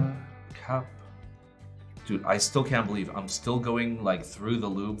is the cap? Dude, I still can't believe I'm still going like through the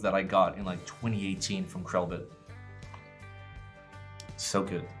lube that I got in like 2018 from Krellbit. So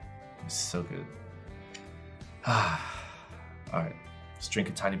good. It's so good. All right, let's drink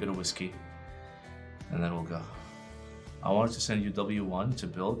a tiny bit of whiskey and then we'll go. I wanted to send you W1 to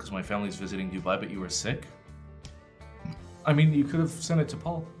Bill because my family's visiting Dubai, but you were sick. I mean, you could have sent it to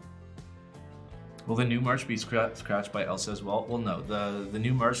Paul. Will the new merch be scratched by Elsa as well? Well, no. The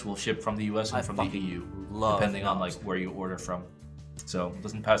new merch will ship from the US and from the EU, depending on like where you order from. So it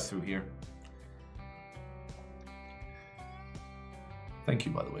doesn't pass through here. Thank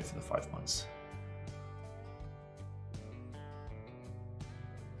you, by the way, for the 5 months.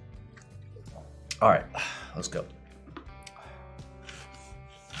 All right, let's go.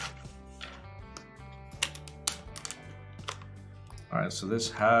 All right, so this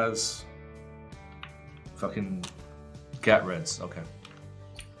has fucking Gat Reds, okay.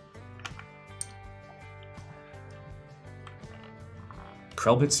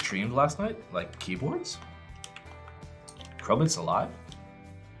 Krellbit streamed last night? Like keyboards? Krellbit's alive?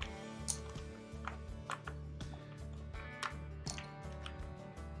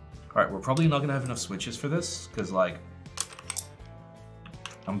 Alright, we're probably not gonna have enough switches for this, because like,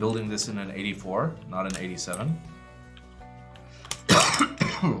 I'm building this in an 84, not an 87.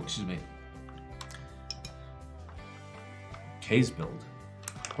 Excuse me. K's build.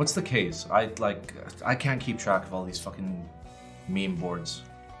 What's the K's? I can't keep track of all these fucking meme boards.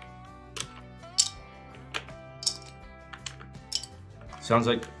 Sounds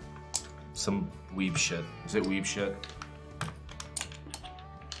like some weeb shit. Is it weeb shit?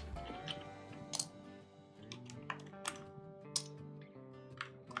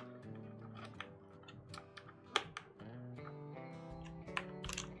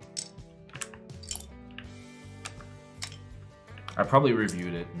 I probably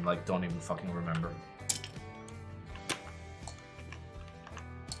reviewed it and like don't even fucking remember.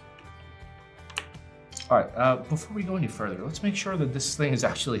 Alright, before we go any further, let's make sure that this thing is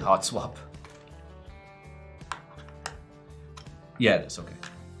actually hot swap. Yeah, it is, okay.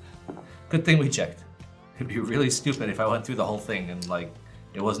 Good thing we checked. It'd be really stupid if I went through the whole thing and, like,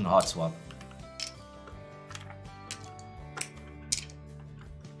 it wasn't hot swap.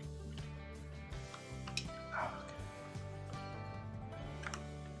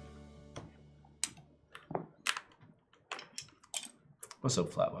 What's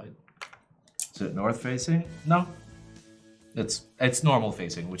up, flat white? Is it north facing? No. It's normal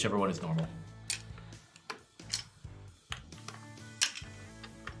facing, whichever one is normal.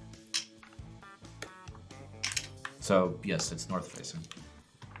 So yes, it's north facing.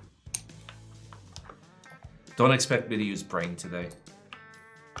 Don't expect me to use brain today.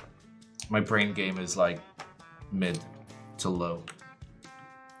 My brain game is like mid to low.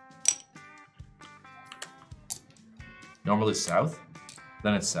 Normally south,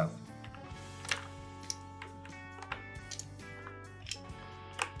 then it's south.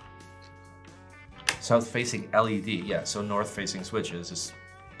 South facing LED, yeah, so north facing switches is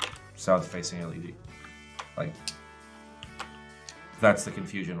south facing LED. Like, that's the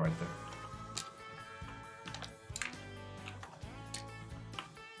confusion right there.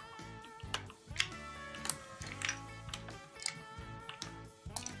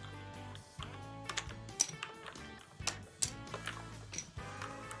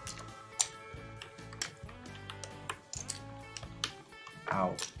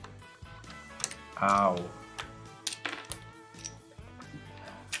 Ow. Ow.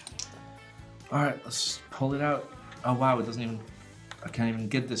 Alright, let's pull it out. Oh wow, it doesn't even... I can't even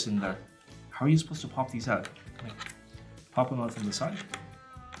get this in there. How are you supposed to pop these out? Like, pop them out from the side?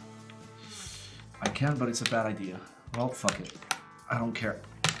 I can, but it's a bad idea. Well, fuck it. I don't care.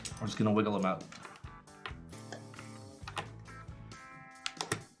 I'm just gonna wiggle them out.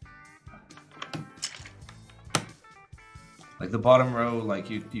 Like the bottom row, like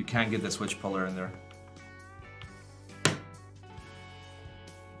you can't get the switch puller in there.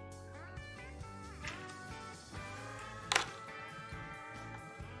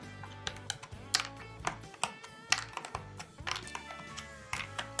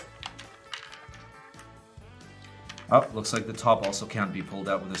 Oh, looks like the top also can't be pulled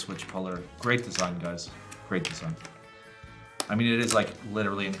out with a switch puller. Great design, guys. Great design. I mean, it is like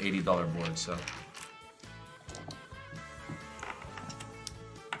literally an $80 board, so.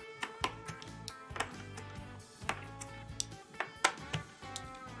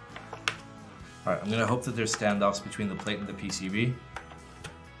 Alright, I'm gonna hope that there's standoffs between the plate and the PCB.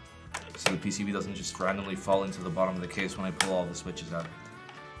 So the PCB doesn't just randomly fall into the bottom of the case when I pull all the switches out.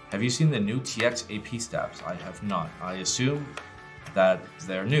 Have you seen the new TX AP stabs? I have not. I assume that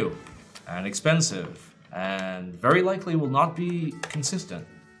they're new and expensive and very likely will not be consistent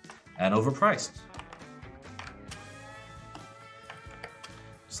and overpriced.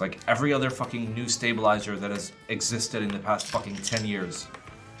 It's like every other fucking new stabilizer that has existed in the past fucking 10 years.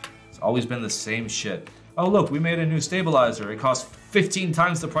 It's always been the same shit. Oh look, we made a new stabilizer. It costs 15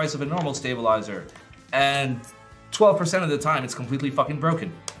 times the price of a normal stabilizer. And 12% of the time it's completely fucking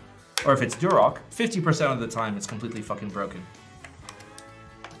broken. Or if it's Durock, 50% of the time it's completely fucking broken.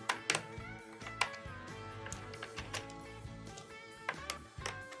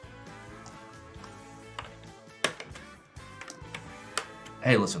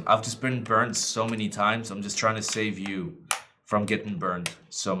 Hey, listen, I've just been burned so many times. I'm just trying to save you from getting burned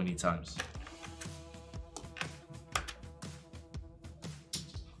so many times.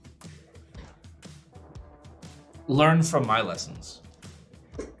 Learn from my lessons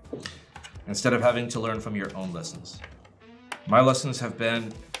instead of having to learn from your own lessons. My lessons have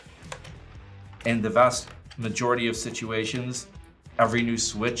been, in the vast majority of situations, every new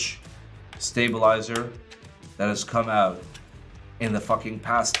switch, stabilizer that has come out in the fucking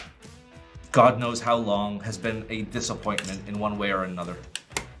past God knows how long has been a disappointment in one way or another.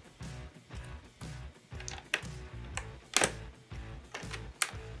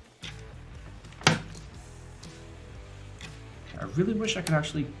 I really wish I could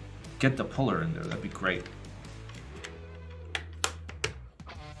actually get the puller in there. That'd be great.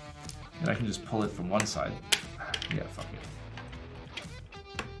 And I can just pull it from one side. Yeah, fuck it.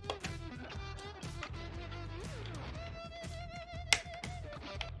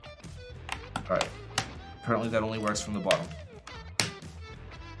 Alright. Apparently that only works from the bottom.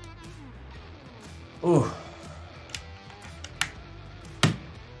 Ooh.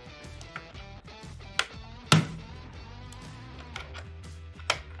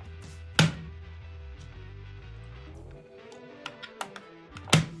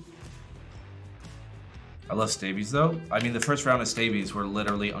 I love stabies though. I mean, the first round of stabies were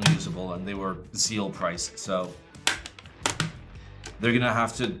literally unusable and they were Zeal priced, so they're gonna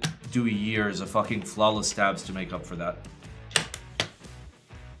have to do years of fucking flawless stabs to make up for that.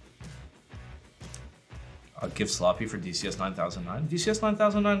 I'll give Sloppy for DCS 9009. DCS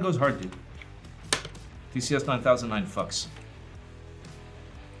 9009 goes hard, dude. DCS 9009 fucks.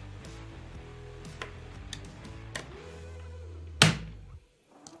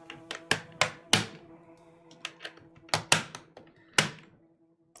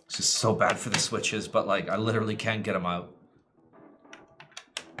 It's just so bad for the switches, but like I literally can't get them out.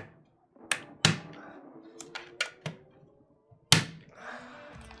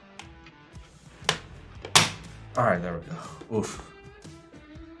 Alright, there we go. Oof.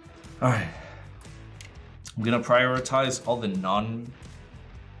 Alright. I'm gonna prioritize all the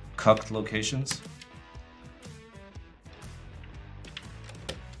non-cucked locations.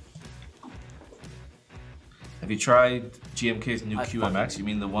 Have you tried GMK's new QMX? You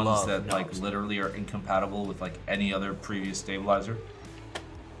mean the ones that like literally are incompatible with like any other previous stabilizer?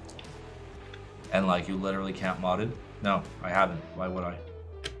 And like you literally can't mod it? No, I haven't. Why would I?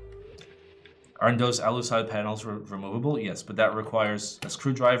 Aren't those alu side panels removable? Yes, but that requires a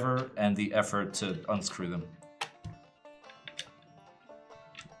screwdriver and the effort to unscrew them.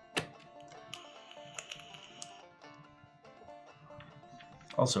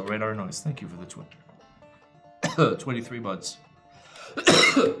 Also, radar noise. Thank you for the 23 buds.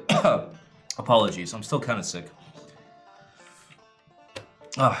 Apologies, I'm still kind of sick.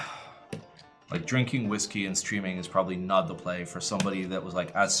 Like drinking whiskey and streaming is probably not the play for somebody that was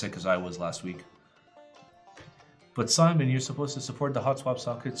like as sick as I was last week. But Simon, you're supposed to support the hot swap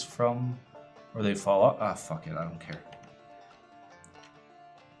sockets from where they fall off. Ah, fuck it, I don't care.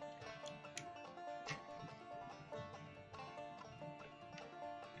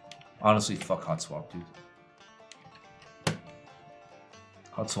 Honestly, fuck hot swap, dude.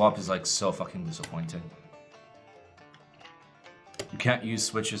 Hot swap is like so fucking disappointing. You can't use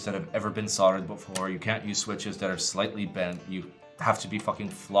switches that have ever been soldered before. You can't use switches that are slightly bent. You have to be fucking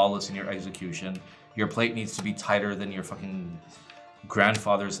flawless in your execution. Your plate needs to be tighter than your fucking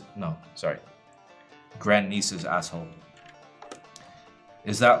grandfather's... No, sorry. Grandniece's asshole.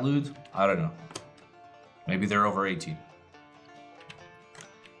 Is that lewd? I don't know. Maybe they're over 18.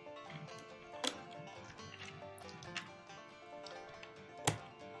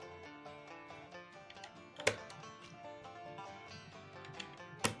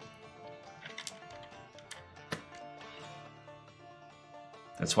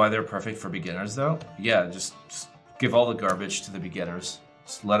 That's why they're perfect for beginners, though? Yeah, just give all the garbage to the beginners.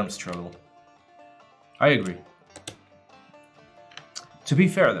 Just let them struggle. I agree. To be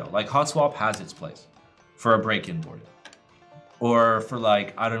fair, though, like, hot swap has its place for a break-in board. Or for,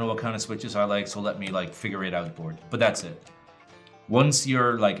 like, I don't know what kind of switches I like, so let me, like, figure it out board. But that's it. Once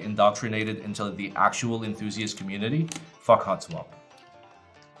you're, like, indoctrinated into the actual enthusiast community, fuck hot swap.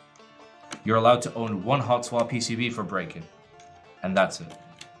 You're allowed to own one hot swap PCB for break-in. And that's it.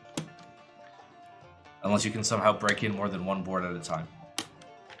 Unless you can somehow break in more than one board at a time.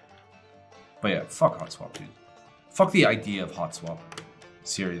 But yeah, fuck hot swap, dude. Fuck the idea of hot swap.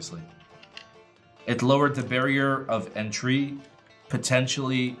 Seriously. It lowered the barrier of entry,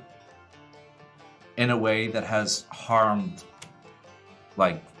 potentially in a way that has harmed,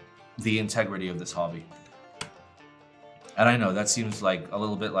 like, the integrity of this hobby. And I know that seems like a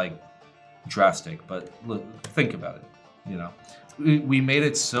little bit like drastic, but look, think about it, you know? We made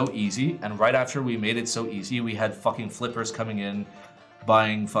it so easy, and right after we made it so easy, we had fucking flippers coming in,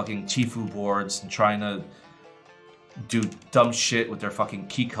 buying fucking Chifu boards and trying to do dumb shit with their fucking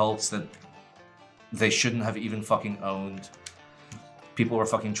key cults that they shouldn't have even fucking owned. People were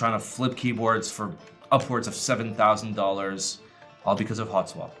fucking trying to flip keyboards for upwards of $7,000, all because of hot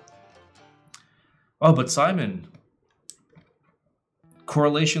swap. Oh, but Simon,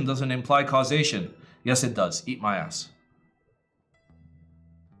 correlation doesn't imply causation. Yes, it does. Eat my ass.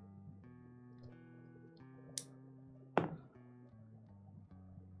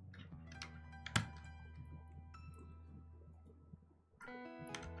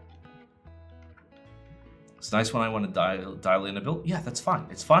 It's nice when I want to dial in a build. Yeah, that's fine.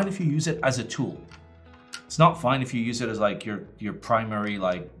 It's fine if you use it as a tool. It's not fine if you use it as like your primary,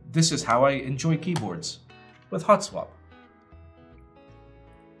 like, this is how I enjoy keyboards with hot swap.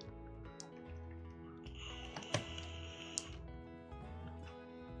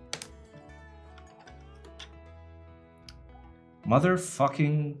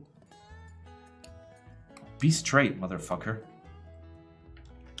 Motherfucking... Be straight, motherfucker.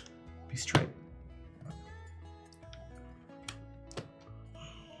 Be straight.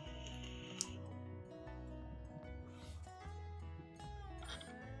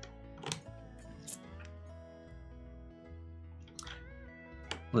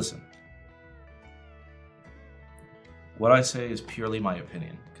 Listen. What I say is purely my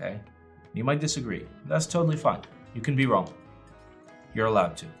opinion, okay? You might disagree. That's totally fine. You can be wrong. You're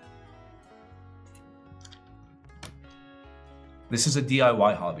allowed to. This is a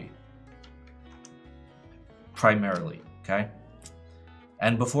DIY hobby. Primarily, okay?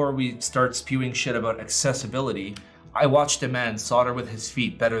 And before we start spewing shit about accessibility, I watched a man solder with his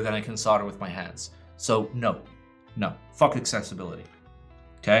feet better than I can solder with my hands. So no, fuck accessibility,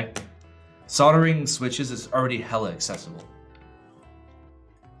 okay? Soldering switches is already hella accessible.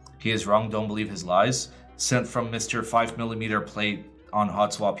 He is wrong, don't believe his lies. Sent from Mr. 5mm plate on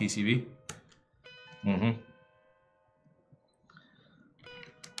hot swap PCB.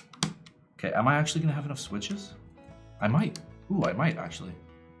 Okay, am I actually gonna have enough switches? I might. Ooh, I might actually.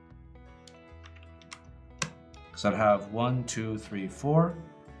 Because I'd have 1, 2, 3, 4,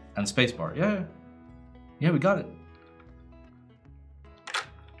 and spacebar. Yeah, we got it.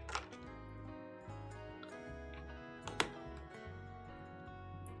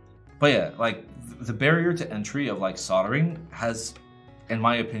 But yeah, like the barrier to entry of like soldering has, in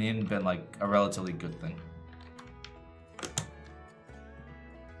my opinion, been like a relatively good thing.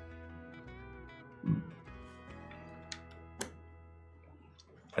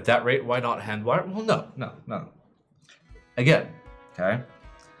 At that rate, why not hand wire? Well, no. Again, okay? I'm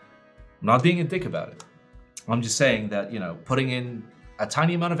not being a dick about it. I'm just saying that, you know, putting in a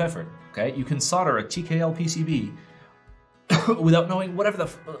tiny amount of effort, okay? You can solder a TKL PCB without knowing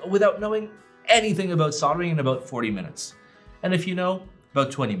without knowing anything about soldering in about 40 minutes. And if you know,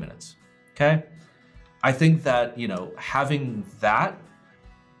 about 20 minutes, okay? I think that, you know, having that,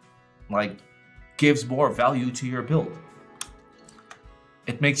 like, gives more value to your build.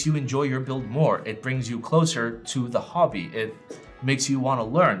 It makes you enjoy your build more. It brings you closer to the hobby. It makes you want to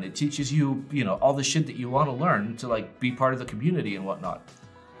learn. It teaches you, you know, all the shit that you want to learn to like be part of the community and whatnot.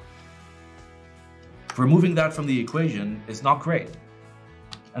 Removing that from the equation is not great.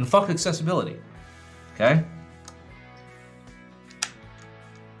 And fuck accessibility, okay?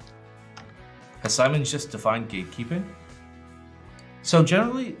 Has Simon just defined gatekeeping? So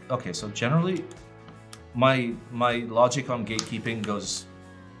generally, my logic on gatekeeping goes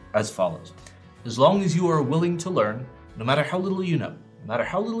as follows. As long as you are willing to learn, no matter how little you know,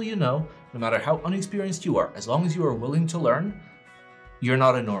 no matter how unexperienced you are, as long as you are willing to learn, you're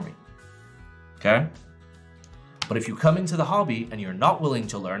not a normie, okay? But if you come into the hobby and you're not willing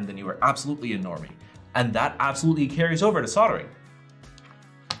to learn, then you are absolutely a normie. And that absolutely carries over to soldering.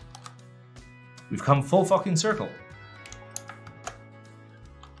 We've come full fucking circle.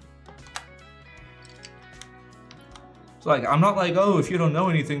 So like, I'm not like, oh, if you don't know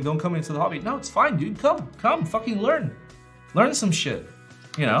anything, don't come into the hobby. No, it's fine, dude. Come, fucking learn. Learn some shit,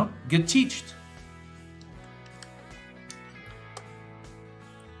 you know? Get teached.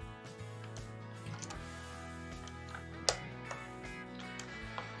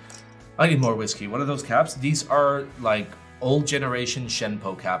 I need more whiskey. What are those caps? These are like old generation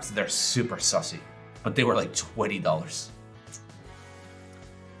Shenpo caps. They're super sussy, but they were like $20.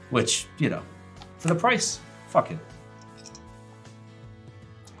 Which, you know, for the price, fuck it.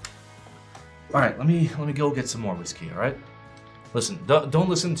 All right, let me go get some more whiskey, all right? Listen, don't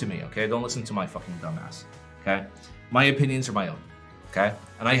listen to me, okay? Don't listen to my fucking dumbass, okay? My opinions are my own, okay?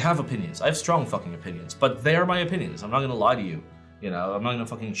 And I have opinions. I have strong fucking opinions, but they are my opinions. I'm not gonna lie to you, you know? I'm not gonna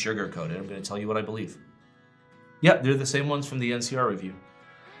fucking sugarcoat it. I'm gonna tell you what I believe. Yeah, they're the same ones from the NCR review.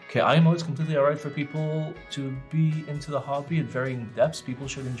 Okay, IMO is completely all right for people to be into the hobby at varying depths. People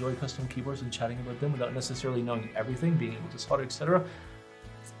should enjoy custom keyboards and chatting about them without necessarily knowing everything, being able to solder, etc.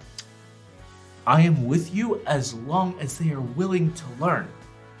 I am with you as long as they are willing to learn.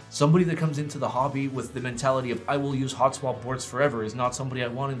 Somebody that comes into the hobby with the mentality of I will use hot swap boards forever is not somebody I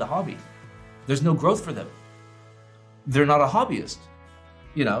want in the hobby. There's no growth for them. They're not a hobbyist.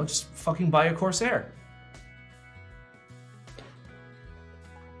 You know, just fucking buy a Corsair.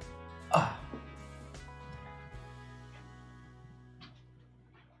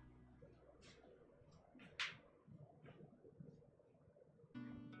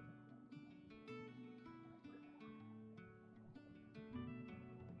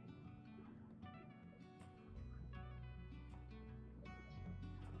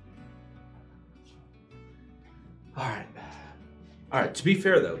 All right, to be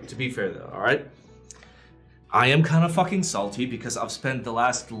fair though, all right? I am kind of fucking salty because I've spent the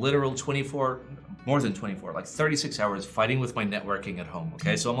last literal 36 hours fighting with my networking at home,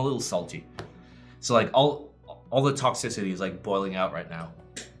 okay? So I'm a little salty. So like all the toxicity is like boiling out right now.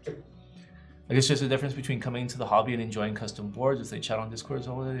 I guess there's a difference between coming into the hobby and enjoying custom boards. If they chat on Discord, is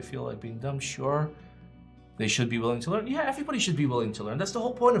all they feel like being dumb, sure. They should be willing to learn. Yeah, everybody should be willing to learn. That's the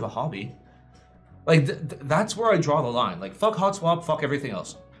whole point of a hobby. Like, that's where I draw the line. Like, fuck hot swap, fuck everything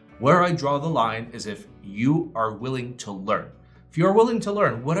else. Where I draw the line is if you are willing to learn. If you're willing to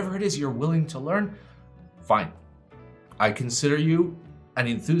learn, whatever it is you're willing to learn, fine. I consider you an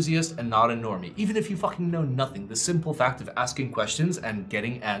enthusiast and not a normie. Even if you fucking know nothing, the simple fact of asking questions and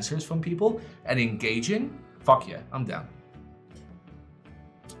getting answers from people and engaging, fuck yeah, I'm down.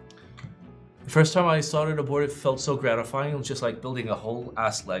 The first time I soldered a board, it felt so gratifying. It was just like building a whole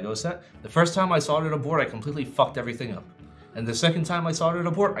ass Lego set. The first time I soldered a board, I completely fucked everything up. And the second time I soldered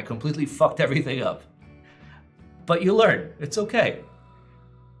a board, I completely fucked everything up. But you learn, it's okay.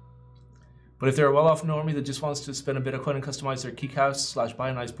 But if they're a well-off normie that just wants to spend a bit of coin and customize their keycaps / buy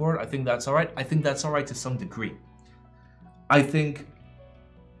a nice board, I think that's all right. I think that's all right to some degree. I think,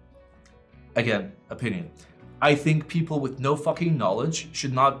 again, opinion. I think people with no fucking knowledge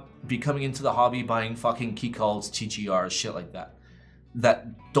should not be coming into the hobby buying fucking key calls, TGRs, shit like that.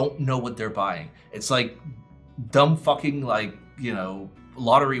 That don't know what they're buying. It's like dumb fucking like, you know,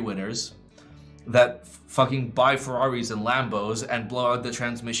 lottery winners that fucking buy Ferraris and Lambos and blow out the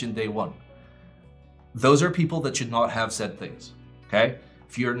transmission day one. Those are people that should not have said things, okay?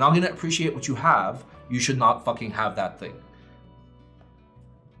 If you're not gonna appreciate what you have, you should not fucking have that thing.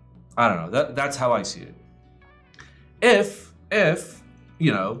 I don't know, that's how I see it. If,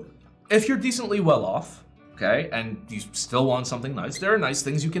 you know, if you're decently well off, okay, and you still want something nice, there are nice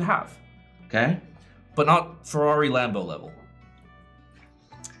things you can have, okay? But not Ferrari Lambo level.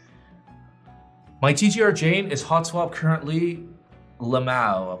 My TGR Jane is hot swap currently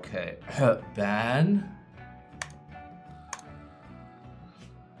Lamau, okay. Ban?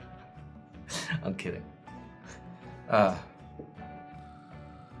 I'm kidding.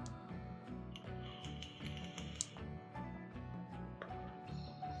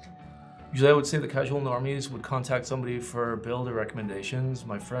 Usually I would say the casual normies would contact somebody for build or recommendations.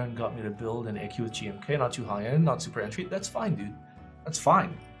 My friend got me to build an AQ with GMK, not too high end, not super entry. That's fine, dude. That's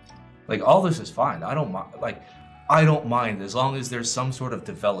fine. Like, all this is fine. I don't mind. Like, I don't mind as long as there's some sort of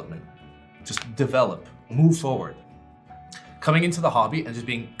development. Just develop, move forward. Coming into the hobby and just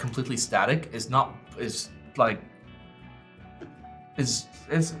being completely static is not not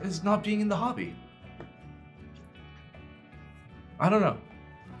being in the hobby. I don't know.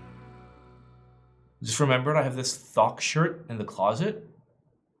 Just remembered I have this Thok shirt in the closet.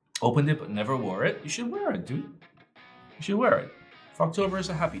 Opened it but never wore it. You should wear it, dude. You should wear it. October is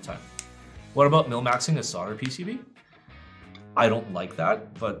a happy time. What about mil-maxing a solder PCB? I don't like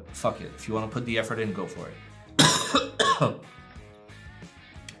that, but fuck it. If you want to put the effort in, go for it.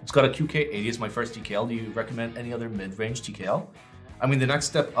 It's got a QK80 as my first TKL. Do you recommend any other mid-range TKL? I mean, the next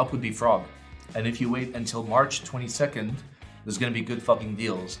step up would be Frog. And if you wait until March 22nd, there's going to be good fucking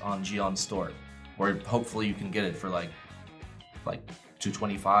deals on Gion store. Where hopefully you can get it for like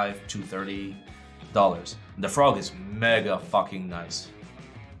 $225, $230. The Frog is mega fucking nice.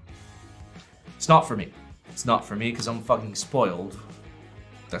 It's not for me. It's not for me because I'm fucking spoiled.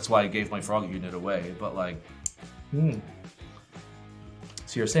 That's why I gave my Frog unit away, but like, So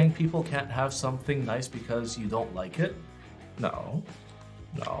you're saying people can't have something nice because you don't like it? No.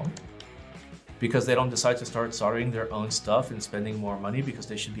 Because they don't decide to start soldering their own stuff and spending more money because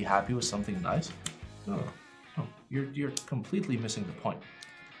they should be happy with something nice? No. You're completely missing the point.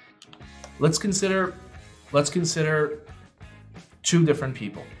 Let's consider two different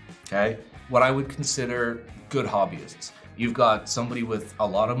people, okay? What I would consider good hobbyists. You've got somebody with a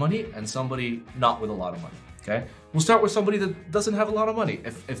lot of money and somebody not with a lot of money, okay? We'll start with somebody that doesn't have a lot of money.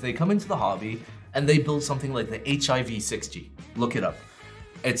 If they come into the hobby and they build something like the HIV 6G, look it up.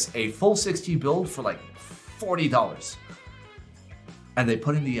 It's a full 6G build for like $40. And they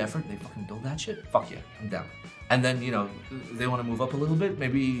put in the effort, they fucking build that shit? Fuck yeah, I'm down. And then, you know, they want to move up a little bit.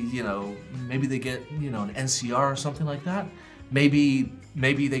 Maybe they get, an NCR or something like that. Maybe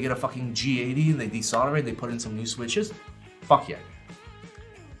they get a fucking G80 and they desolder it, they put in some new switches. Fuck yeah.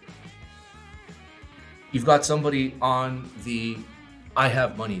 You've got somebody on the I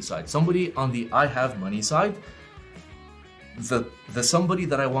have money side. Somebody on the I have money side. The somebody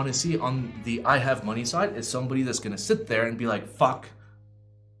that I want to see on the I have money side is somebody that's going to sit there and be like, fuck,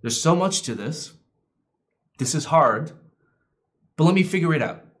 there's so much to this. This is hard, but let me figure it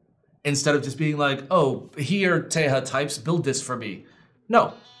out. Instead of just being like, oh, here, Teha types, build this for me.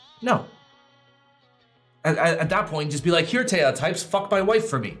 No. At that point, just be like, here, Teha types, fuck my wife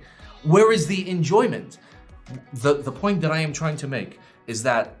for me. Where is the enjoyment? The point that I am trying to make is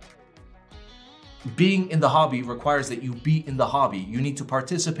that being in the hobby requires that you be in the hobby. You need to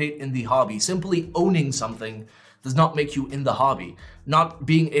participate in the hobby. Simply owning something does not make you in the hobby. Not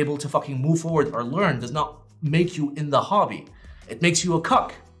being able to fucking move forward or learn does not make you in the hobby. It makes you a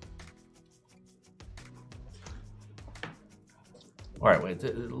cuck. All right, wait.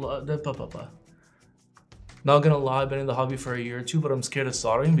 Not gonna lie, I've been in the hobby for a year or two, but I'm scared of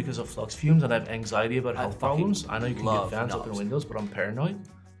soldering because of flux fumes and I have anxiety about health problems. I know you can get fans open windows, but I'm paranoid.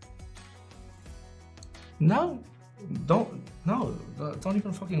 No, don't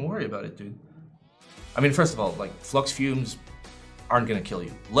even fucking worry about it, dude. I mean, first of all, like, flux fumes aren't gonna kill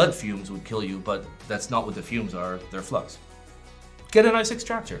you. Lead fumes would kill you, but that's not what the fumes are, they're flux. Get a nice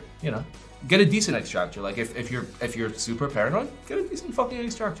extractor, you know. Get a decent extractor. Like, if you're super paranoid, get a decent fucking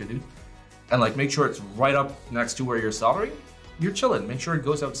extractor, dude. And like, make sure it's right up next to where you're soldering. You're chilling. Make sure it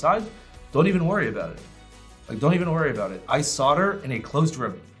goes outside. Don't even worry about it. Like, don't even worry about it. I solder in a closed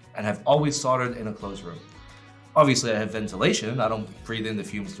room and have always soldered in a closed room. Obviously, I have ventilation. I don't breathe in the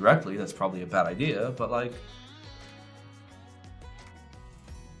fumes directly. That's probably a bad idea, but like,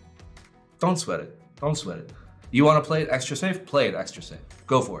 don't sweat it. Don't sweat it. You want to play it extra safe? Play it extra safe.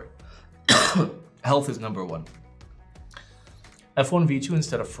 Go for it. Health is number one. F1 V2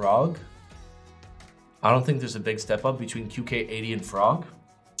 instead of Frog. I don't think there's a big step up between QK80 and Frog.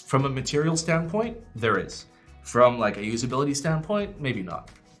 From a material standpoint, there is. From like a usability standpoint, maybe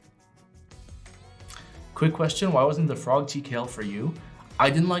not. Quick question, why wasn't the Frog TKL for you? I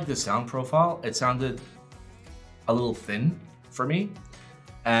didn't like the sound profile. It sounded a little thin for me.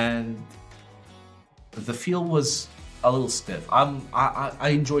 And the feel was a little stiff. I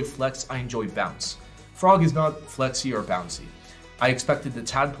enjoy flex, I enjoy bounce. Frog is not flexy or bouncy. I expected the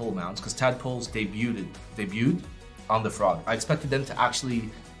Tadpole mounts, because Tadpoles debuted on the Frog. I expected them to actually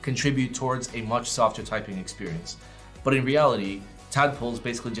contribute towards a much softer typing experience. But in reality, Tadpoles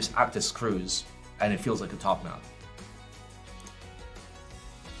basically just act as screws, and it feels like a top mount.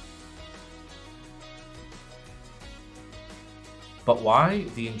 But why?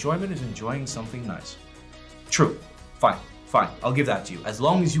 The enjoyment is enjoying something nice. True. Fine. Fine. I'll give that to you. As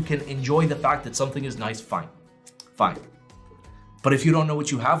long as you can enjoy the fact that something is nice, fine. Fine. But if you don't know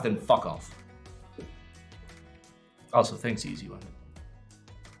what you have, then fuck off. Also, thanks, Easy One.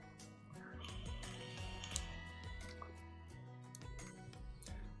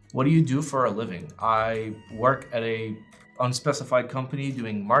 What do you do for a living? I work at a unspecified company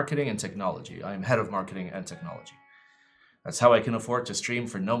doing marketing and technology. I am head of marketing and technology. That's how I can afford to stream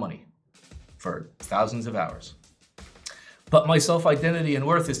for no money, for thousands of hours. But my self-identity and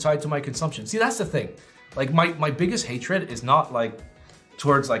worth is tied to my consumption. See, that's the thing. Like, my biggest hatred is not like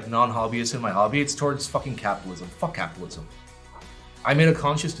towards like non-hobbyists in my hobby, it's towards fucking capitalism. Fuck capitalism. I made a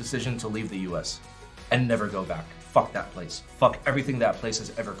conscious decision to leave the US and never go back. Fuck that place. Fuck everything that place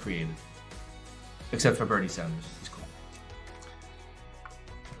has ever created. Except for Bernie Sanders. He's cool.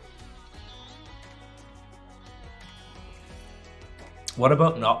 What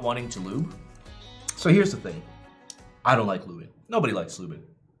about not wanting to lube? So here's the thing. I don't like lubing. Nobody likes lubing.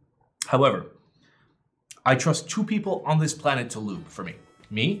 However, I trust two people on this planet to lube for me.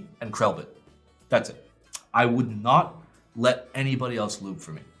 Me and Krelbit. That's it. I would not let anybody else lube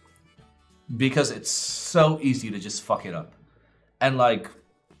for me. Because it's so easy to just fuck it up. And like,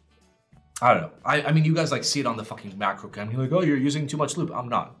 I don't know. I mean, you guys like see it on the fucking macro cam. You're like, oh, you're using too much lube. I'm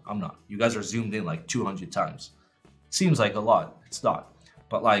not. You guys are zoomed in like 200 times. Seems like a lot. It's not.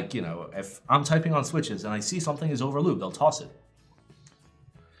 But like, you know, if I'm typing on switches and I see something is over lubed, I'll toss it.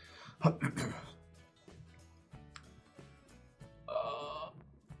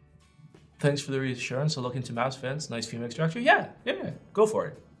 Thanks for the reassurance. I'll look into mass fence. Nice fume extractor. Yeah. Go for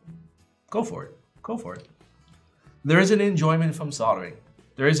it. Go for it. There is an enjoyment from soldering.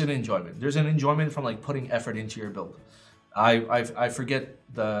 There is an enjoyment. There's an enjoyment from like putting effort into your build. I forget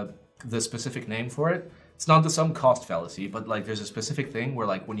the specific name for it. It's not the sum cost fallacy, but like there's a specific thing where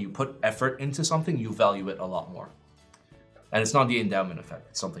like when you put effort into something, you value it a lot more. And it's not the endowment effect,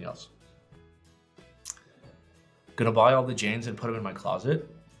 it's something else. Gonna buy all the Janes and put them in my closet?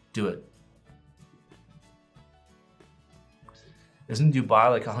 Do it. Isn't Dubai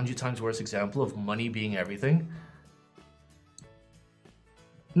like 100 times worse example of money being everything?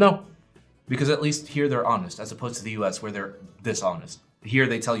 No, because at least here they're honest, as opposed to the US where they're dishonest. Here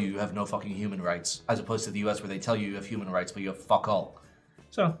they tell you have no fucking human rights, as opposed to the US where they tell you have human rights, but you have fuck all.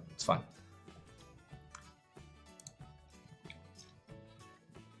 So, it's fine.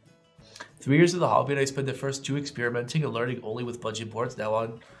 Three years of the hobby, and I spent the first 2 experimenting and learning only with budget boards. Now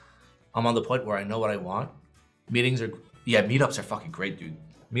I'm on the point where I know what I want. Meetups are fucking great, dude.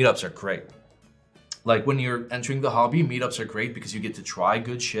 Meetups are great. Like when you're entering the hobby, meetups are great because you get to try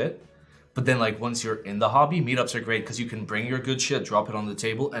good shit. But then like once you're in the hobby, meetups are great because you can bring your good shit, drop it on the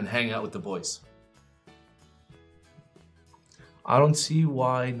table, and hang out with the boys. I don't see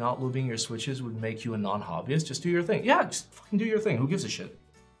why not lubing your switches would make you a non-hobbyist. Just do your thing. Yeah, just fucking do your thing. Who gives a shit?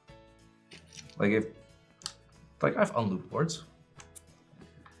 Like I've unlooped boards.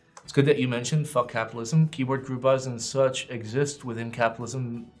 It's good that you mentioned fuck capitalism. Keyboard group buys and such exist within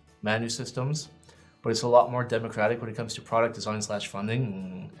capitalism menu systems, but it's a lot more democratic when it comes to product design /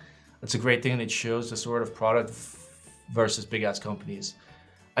 funding. It's a great thing, and it shows the sort of product versus big ass companies.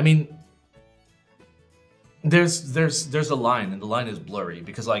 I mean, there's a line, and the line is blurry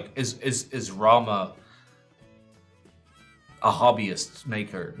because like is Rama a hobbyist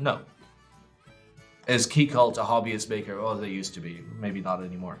maker? No. Is Keycult a hobbyist maker? Oh, they used to be. Maybe not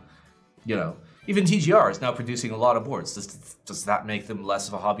anymore. You know, even TGR is now producing a lot of boards. Does that make them less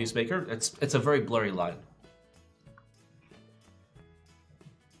of a hobbyist maker? It's a very blurry line.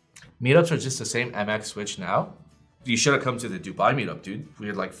 Meetups are just the same MX Switch now. You should have come to the Dubai meetup, dude. We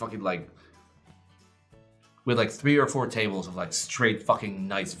had like fucking like, we had like 3 or 4 tables of like straight fucking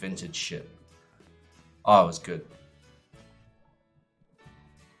nice vintage shit. Oh, it was good.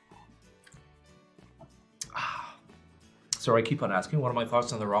 So I keep on asking, what are my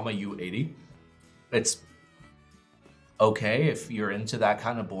thoughts on the Rama U80? It's okay if you're into that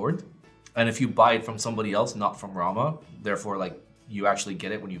kind of board. And if you buy it from somebody else, not from Rama, therefore like you actually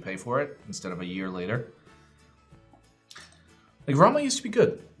get it when you pay for it instead of a year later. Like Rama used to be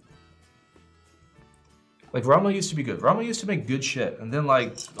good. Rama used to make good shit. And then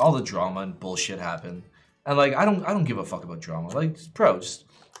like all the drama and bullshit happened. And like I don't give a fuck about drama. Like, bro, just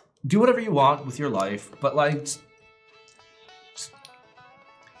do whatever you want with your life, but like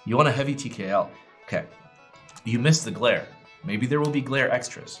you want a heavy TKL. Okay. You missed the glare. Maybe there will be glare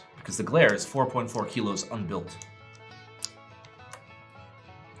extras, because the glare is 4.4 kilos unbuilt.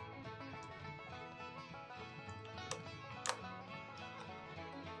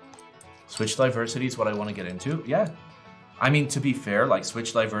 Switch diversity is what I want to get into. Yeah. I mean, to be fair, like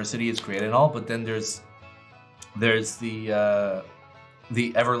switch diversity is great and all, but then there's the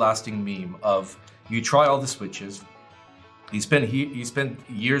everlasting meme of you try all the switches, you spend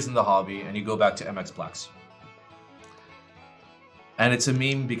years in the hobby, and you go back to MX Blacks. And it's a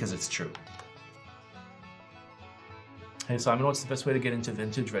meme because it's true. Hey Simon, what's the best way to get into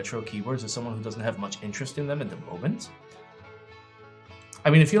vintage retro keyboards as someone who doesn't have much interest in them at the moment? I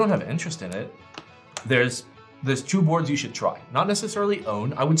mean, if you don't have interest in it, there's 2 boards you should try. Not necessarily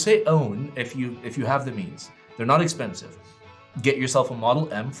own. I would say own if you have the means. They're not expensive. Get yourself a Model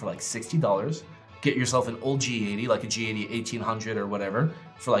M for like $60. Get yourself an old G80, like a G80 1800 or whatever,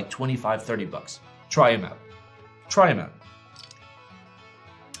 for like 25, 30 bucks. Try them out. Try them out.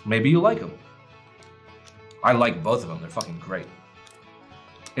 Maybe you like them. I like both of them. They're fucking great.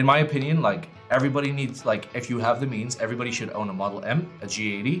 In my opinion, like everybody needs, like if you have the means, everybody should own a Model M, a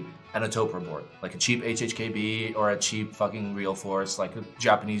G80, and a Topper board. Like a cheap HHKB or a cheap fucking Real Force, like a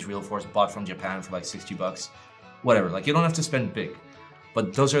Japanese Real Force bought from Japan for like 60 bucks. Whatever, like you don't have to spend big.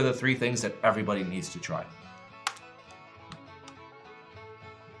 But those are the 3 things that everybody needs to try.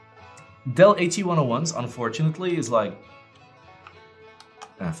 Dell AT101s, unfortunately, is like...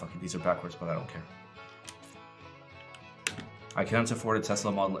 fuck it, these are backwards, but I don't care. I can't afford a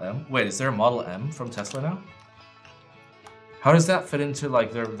Tesla Model M. Wait, is there a Model M from Tesla now? How does that fit into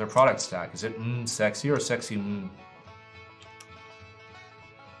like their product stack? Is it sexy or sexy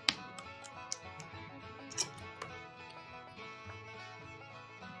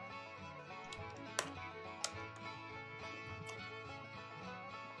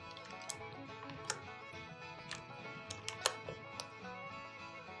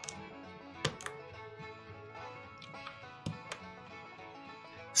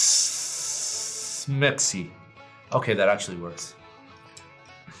Smexy. Okay, that actually works.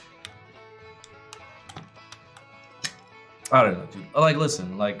 I don't know, dude. Like,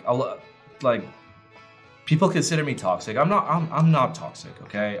 listen, like, people consider me toxic. I'm not toxic.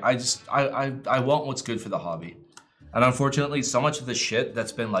 Okay, I want what's good for the hobby, and unfortunately, so much of the shit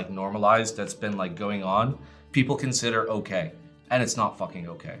that's been like normalized, that's been like going on, people consider okay, and it's not fucking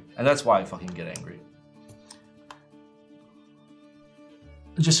okay, and that's why I fucking get angry.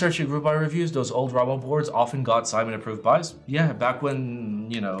 Just search your group buy reviews. Those old Rama boards often got Simon approved buys. Yeah, back when,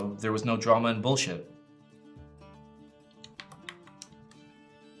 you know, there was no drama and bullshit.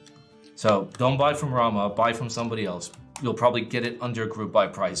 So don't buy from Rama, buy from somebody else. You'll probably get it under group buy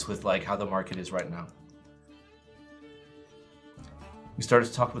price with like how the market is right now. You started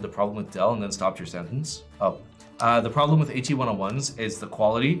to talk about the problem with Dell and then stopped your sentence. Oh, the problem with AT101s is the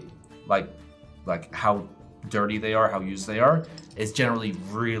quality, like how dirty they are, how used they are, is generally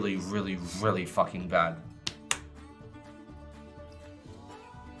really, really, really fucking bad.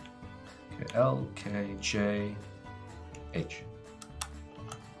 Okay, LKJH. Wait,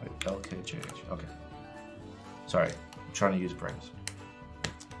 LKJH, okay. Sorry, I'm trying to use brains.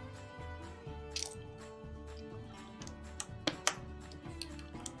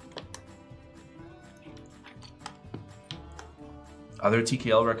 Other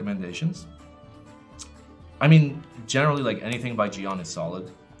TKL recommendations? I mean, generally, like anything by Gion is solid.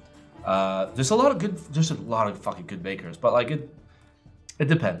 There's a lot of fucking good bakers, but like it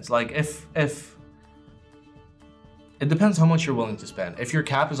depends. Like if it depends how much you're willing to spend. If your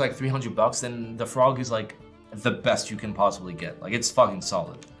cap is like $300, then the Frog is like the best you can possibly get. Like it's fucking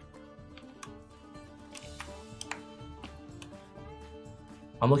solid.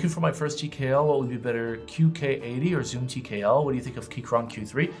 I'm looking for my first TKL. What would be better, QK80 or Zoom TKL? What do you think of Keychron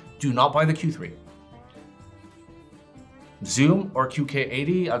Q3? Do not buy the Q3. Zoom or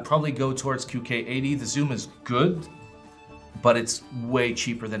QK80, I'd probably go towards QK80. The Zoom is good, but it's way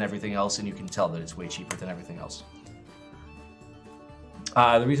cheaper than everything else, and you can tell that it's way cheaper than everything else.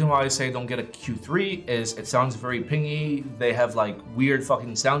 The reason why I say don't get a Q3 is it sounds very pingy. They have like weird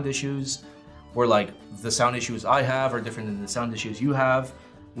fucking sound issues, where like the sound issues I have are different than the sound issues you have,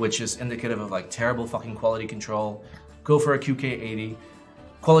 which is indicative of like terrible fucking quality control. Go for a QK80.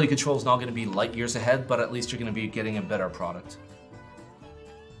 Quality control is not going to be light years ahead, but at least you're going to be getting a better product.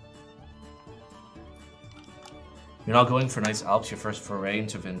 You're not going for nice Alps, your first foray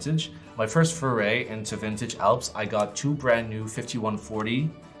into vintage. My first foray into vintage Alps, I got 2 brand new 5140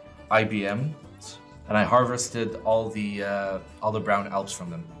 IBMs, and I harvested all the brown Alps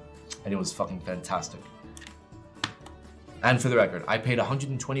from them, and it was fucking fantastic. And for the record, I paid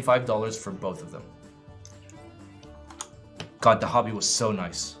 $125 for both of them. God, the hobby was so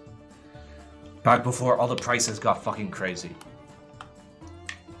nice. Back before all the prices got fucking crazy.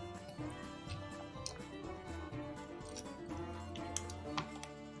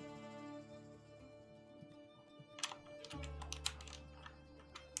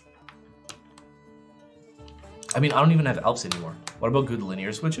 I mean, I don't even have Alps anymore. What about good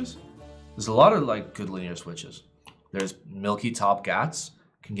linear switches? There's a lot of like good linear switches. There's Milky Top Gats.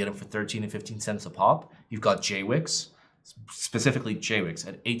 You can get them for 13 and 15 cents a pop. You've got Jwix, specifically Jwix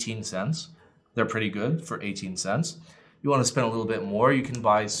at 18 cents. They're pretty good for 18 cents. You want to spend a little bit more, you can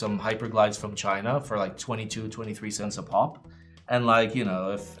buy some Hyperglides from China for like 22, 23 cents a pop. And like, you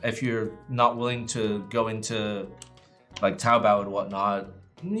know, if you're not willing to go into like Taobao and whatnot,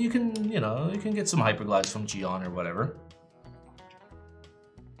 you can get some Hyperglides from Gion or whatever.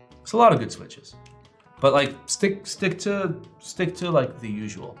 It's a lot of good switches. But like stick to like the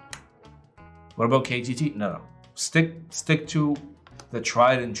usual. What about KTT? No. Stick to the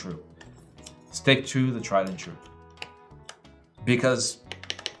tried and true. Stick to the tried and true. Because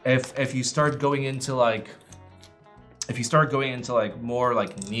if you start going into like more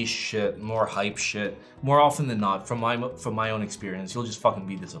like niche shit, more hype shit, more often than not, from my own experience, you'll just fucking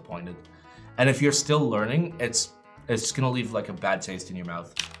be disappointed. And if you're still learning, it's just gonna leave like a bad taste in your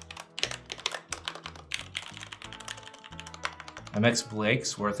mouth. MX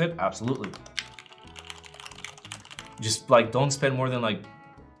Blake's worth it? Absolutely. Just like don't spend more than like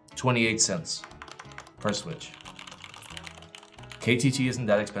 28 cents per switch. KTT isn't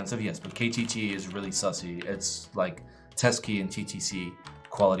that expensive, yes, but KTT is really sussy. It's like test key and TTC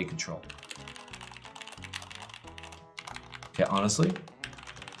quality control. Okay,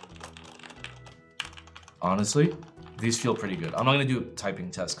 honestly, these feel pretty good. I'm not gonna do a typing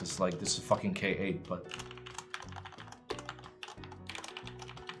test because like this is fucking K8, but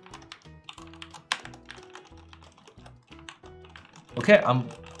okay,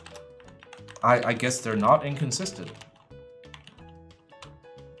 I guess they're not inconsistent.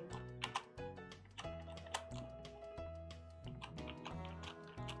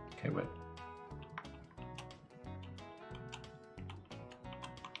 Okay, wait.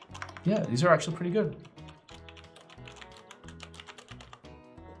 Yeah, these are actually pretty good.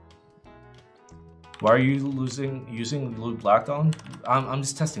 Why are you using lube black on? I'm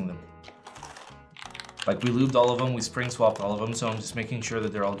just testing them. Like we lubed all of them, we spring swapped all of them, so I'm just making sure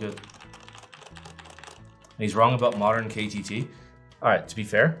that they're all good. And he's wrong about modern KTT. All right, to be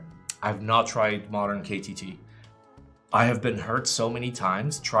fair, I've not tried modern KTT. I have been hurt so many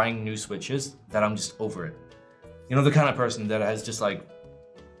times trying new switches that I'm just over it. You know, the kind of person that has just like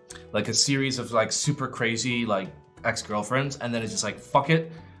a series of like super crazy like ex-girlfriends and then it's just like, fuck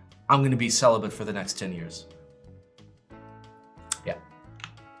it, I'm gonna be celibate for the next 10 years. Yeah.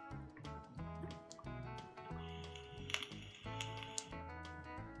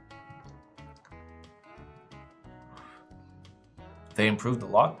 They improved a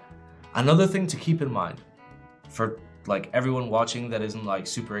lot. Another thing to keep in mind for like everyone watching that isn't like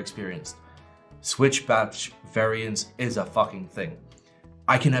super experienced, switch batch variance is a fucking thing.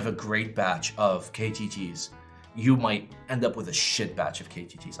 I can have a great batch of KTTs. You might end up with a shit batch of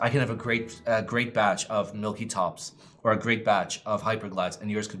KTTs. I can have a great batch of Milky Tops or a great batch of Hyperglides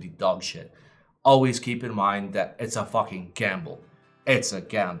and yours could be dog shit. Always keep in mind that it's a fucking gamble. it's a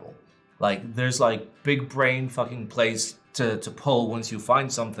gamble. Like there's like big brain fucking plays to pull once you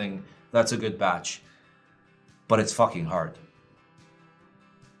find something that's a good batch. But it's fucking hard.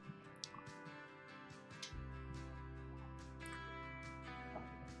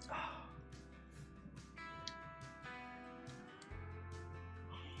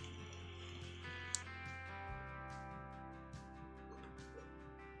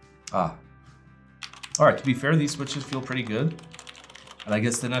 Alright, to be fair, these switches feel pretty good. And I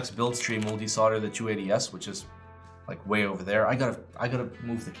guess the next build stream will desolder the 280S, which is like way over there. I gotta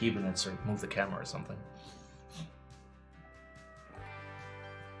move the cabinets or move the camera or something.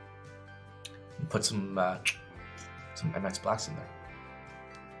 And put some MX Blacks in there.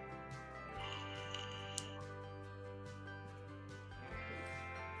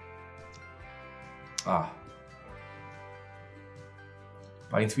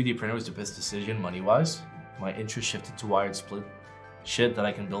 Buying 3D printer was the best decision money-wise. My interest shifted to wired split shit that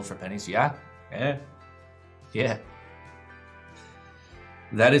I can build for pennies. Yeah.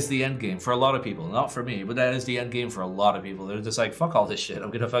 That is the end game for a lot of people. Not for me, but that is the end game for a lot of people. They're just like, fuck all this shit.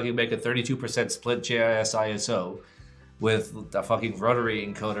 I'm gonna fucking make a 32% split JIS ISO with a fucking rotary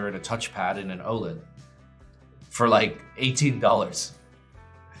encoder and a touchpad and an OLED for like $18.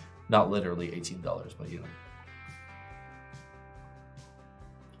 Not literally $18, but you know.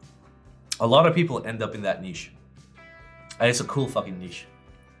 A lot of people end up in that niche. And it's a cool fucking niche.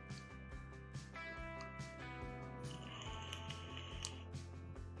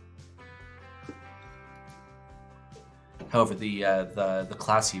 However, the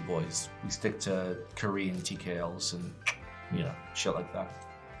classy boys, we stick to Korean TKLs and, you know, shit like that.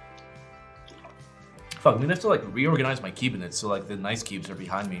 Fuck, I'm gonna have to like reorganize my cabinets so like the nice cubes are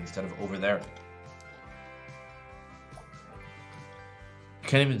behind me instead of over there. I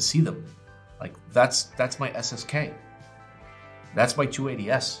can't even see them. Like that's my SSK. That's my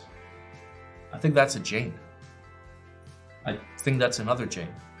 280S. I think that's a Jane. I think that's another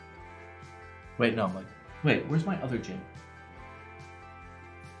Jane. Wait, no, wait, where's my other Jane?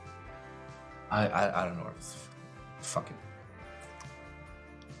 I don't know where it's fucking.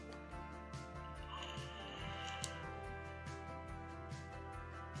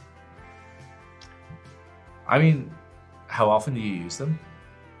 I mean, how often do you use them?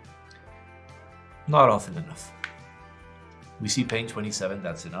 Not often enough. We see Paint 27,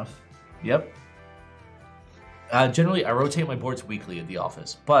 that's enough. Yep. Generally, I rotate my boards weekly at the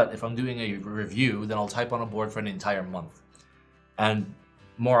office, but if I'm doing a review, then I'll type on a board for an entire month. And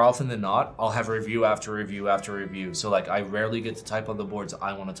more often than not, I'll have review after review after review. So like, I rarely get to type on the boards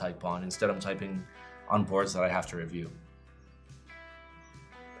I want to type on. Instead, I'm typing on boards that I have to review.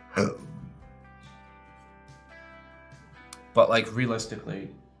 But like, realistically,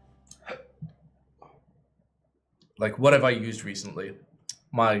 like, what have I used recently?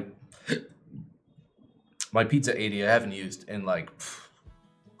 My Pizza 80 I haven't used in like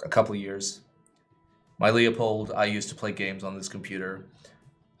a couple of years. My Leopold I used to play games on this computer.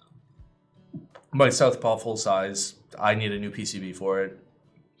 My Southpaw full size, I need a new PCB for it.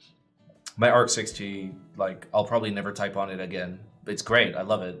 My ARC 60, like, I'll probably never type on it again. It's great, I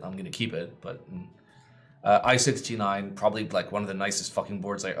love it, I'm gonna keep it, but i69, probably like one of the nicest fucking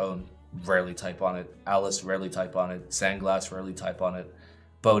boards I own. Rarely type on it. Alice, rarely type on it. Sandglass, rarely type on it.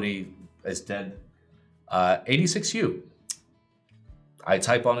 Bodhi is dead. 86U. I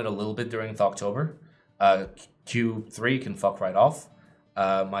type on it a little bit during October. Q3 can fuck right off.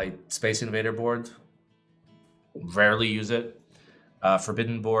 My Space Invader board, rarely use it.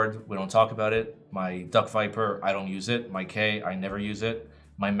 Forbidden board, we don't talk about it. My Duck Viper, I don't use it. My K, I never use it.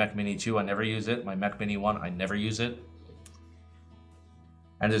 My Mech Mini 2, I never use it. My Mech Mini 1, I never use it.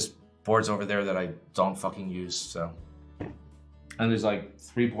 And there's boards over there that I don't fucking use, so. And there's like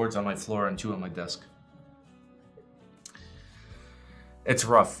 3 boards on my floor and 2 on my desk. It's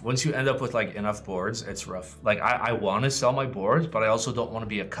rough. Once you end up with like enough boards, it's rough. Like I want to sell my boards, but I also don't want to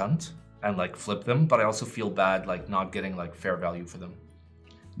be a cunt and like flip them, but I also feel bad like not getting like fair value for them.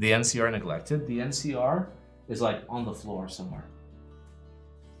 The NCR neglected. The NCR is like on the floor somewhere.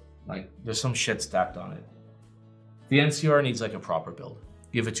 Like there's some shit stacked on it. The NCR needs like a proper build.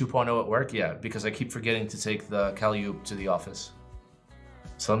 You have a 2.0 at work? Yeah, because I keep forgetting to take the Calliope to the office.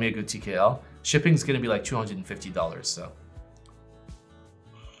 Sell me a good TKL. Shipping's gonna be like $250, so.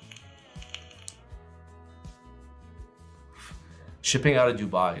 Shipping out of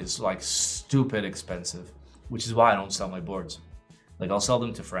Dubai is like stupid expensive, which is why I don't sell my boards. Like I'll sell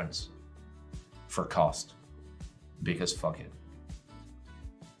them to friends for cost, because fuck it.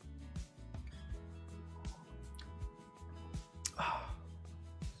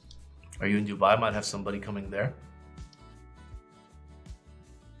 Are you in Dubai? I might have somebody coming there.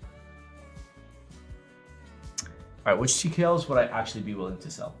 All right, which TKLs would I actually be willing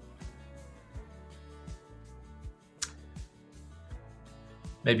to sell?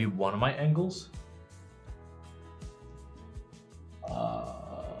 Maybe one of my angles.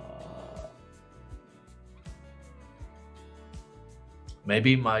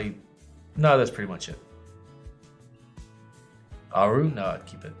 Maybe my... No, that's pretty much it. Aru? No, I'd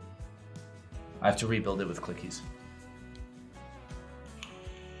keep it. I have to rebuild it with clickies.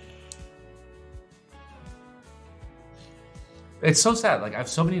 It's so sad. Like, I have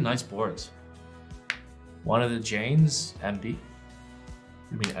so many nice boards. One of the Janes, MB.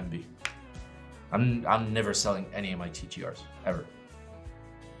 I mean MB. I'm never selling any of my TGRs, ever.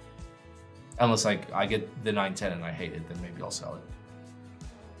 Unless like I get the 910 and I hate it, then maybe I'll sell it.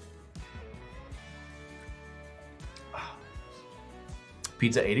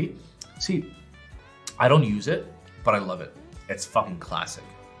 Pizza 80. See, I don't use it, but I love it. It's fucking classic.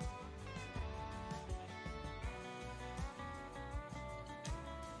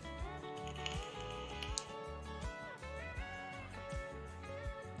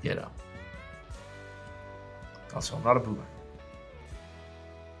 You know. Also, I'm not a boomer.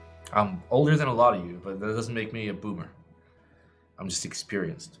 I'm older than a lot of you, but that doesn't make me a boomer. I'm just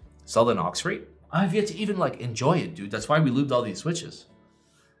experienced. Sell the Nox rate? I've yet to even like enjoy it, dude. That's why we lubed all these switches.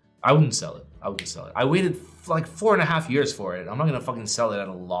 I wouldn't sell it. I wouldn't sell it. I waited like 4.5 years for it. I'm not gonna fucking sell it at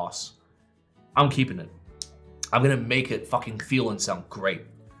a loss. I'm keeping it. I'm gonna make it fucking feel and sound great.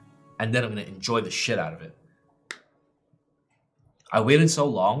 And then I'm gonna enjoy the shit out of it. I waited so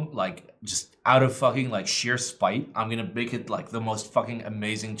long, like, just out of fucking, like, sheer spite, I'm gonna make it, like, the most fucking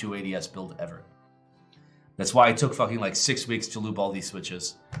amazing 280S build ever. That's why I took fucking, like, 6 weeks to loop all these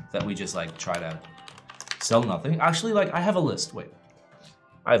switches that we just, like, tried out. Sell nothing. Actually, like, I have a list. Wait.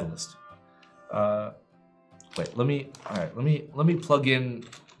 I have a list. Wait, let me plug in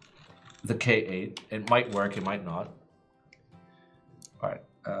the K8. It might work, it might not. All right,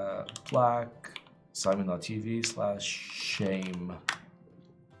 black. Simon.tv/shame. All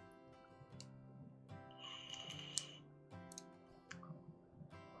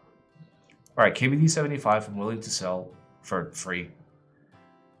right, KBD75, I'm willing to sell for free.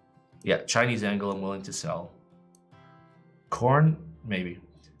 Yeah, Chinese angle, I'm willing to sell. Corn, maybe.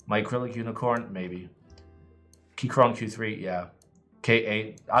 My acrylic unicorn, maybe. Keychron Q3, yeah.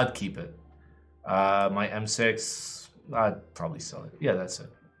 K8, I'd keep it. My M6, I'd probably sell it. Yeah, that's it.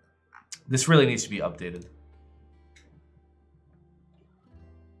 This really needs to be updated.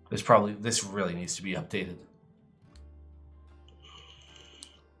 This really needs to be updated.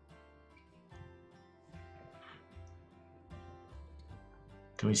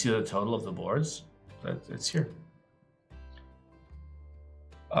 Can we see the total of the boards? It's here.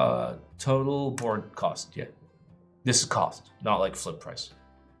 Total board cost, yeah. This is cost, not like flip price.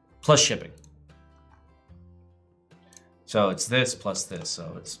 Plus shipping. So it's this plus this,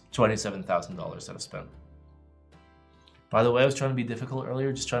 so it's $27,000 that I've spent. By the way, I was trying to be difficult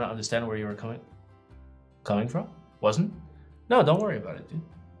earlier, just trying to understand where you were coming from. Wasn't? No, don't worry about it, dude.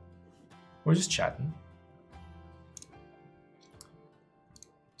 We're just chatting.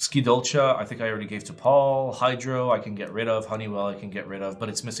 Ski Dolce, I think I already gave to Paul. Hydro, I can get rid of. Honeywell, I can get rid of, but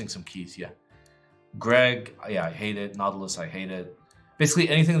it's missing some keys, yeah. Greg, yeah, I hate it. Nautilus, I hate it. Basically,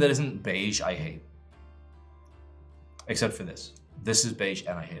 anything that isn't beige, I hate. Except for this. This is beige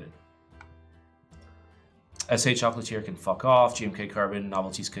and I hate it. SA Chocolatier can fuck off. GMK Carbon,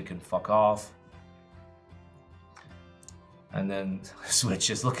 Novelties Kit can fuck off. And then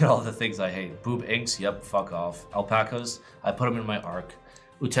switches. Look at all the things I hate. Boob Inks, yep, fuck off. Alpacas, I put them in my arc.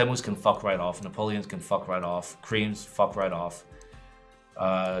 Utemus can fuck right off. Napoleons can fuck right off. Creams, fuck right off.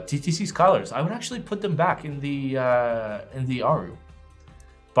 TTC's colors, I would actually put them back in the Aru.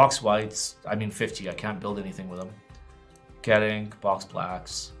 Box whites, I mean 50, I can't build anything with them. Cat Ink, box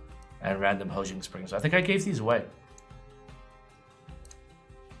blacks, and random Hojing Springs. I think I gave these away.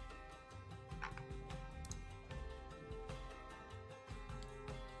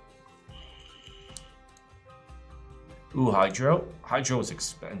 Ooh, Hydro. Hydro is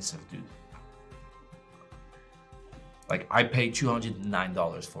expensive, dude. Like, I paid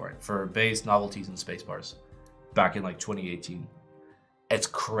 $209 for it, for base, novelties, and space bars. Back in, like, 2018. It's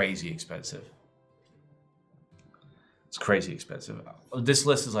crazy expensive. It's crazy expensive. This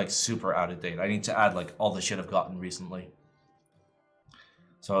list is, like, super out of date. I need to add, like, all the shit I've gotten recently.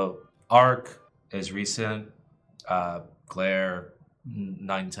 So, Arc is recent. Glare,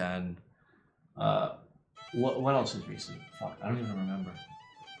 910. What else is recent? Fuck, I don't even remember.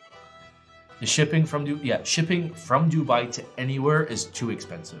 The shipping from shipping from Dubai to anywhere is too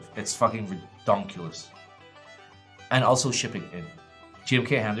expensive. It's fucking redonkulous. And also shipping in.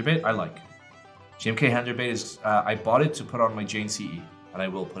 GMK Handerbit, I like. GMK Hander Bait is, I bought it to put on my Jane CE, and I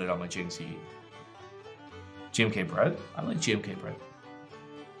will put it on my Jane CE. GMK bread? I like GMK bread.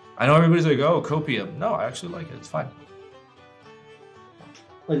 I know everybody's like, oh, copium. No, I actually like it. It's fine.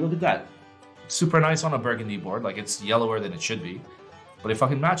 Like, look at that. Super nice on a burgundy board. Like, it's yellower than it should be, but it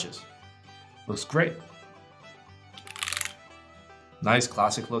fucking matches. Looks great. Nice,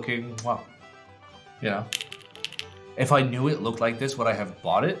 classic looking. Wow. You know, if I knew it looked like this, would I have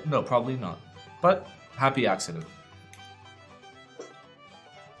bought it? No, probably not. But happy accident.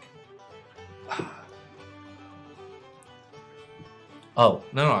 Oh,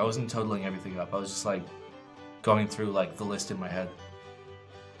 no, I wasn't totaling everything up. I was just like going through like the list in my head.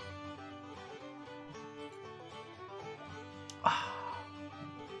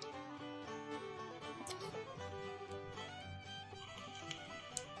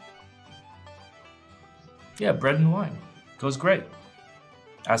 Yeah, bread and wine. Goes great.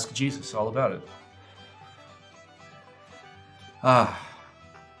 Ask Jesus all about it. All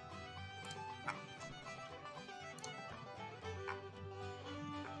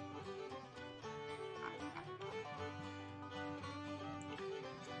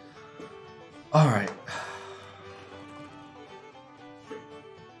right.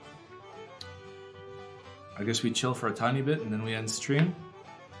 I guess we chill for a tiny bit and then we end stream.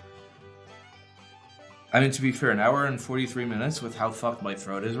 I mean, to be fair, an hour and 43 minutes with how fucked my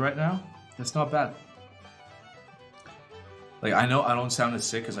throat is right now, that's not bad. Like, I know I don't sound as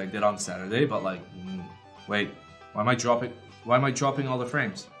sick as I did on Saturday, but like, wait, why am I dropping all the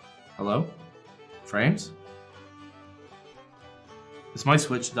frames? Hello? Frames? Is my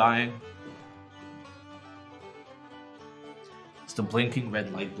Switch dying? Is the blinking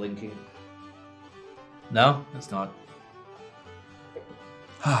red light blinking? No, it's not.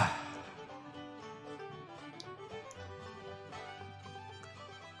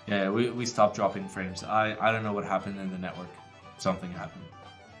 Yeah, we stopped dropping frames. I don't know what happened in the network. Something happened.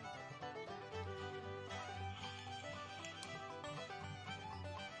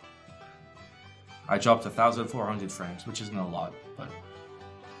 I dropped 1,400 frames, which isn't a lot, but...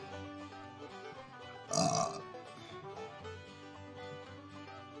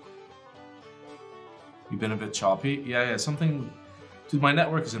 You've been a bit choppy? Yeah, something... Dude, my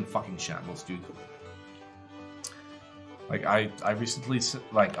network is in fucking shambles, dude. Like, I recently,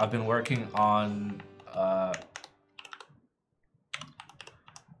 like, I've been working on,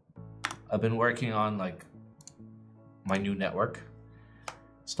 like, my new network.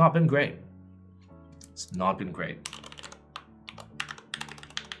 It's not been great. It's not been great.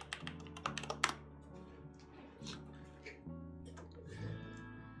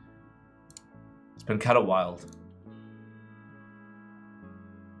 It's been kind of wild.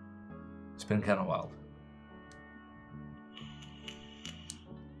 It's been kind of wild.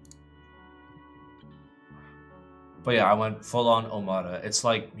 But yeah, I went full on Omada. It's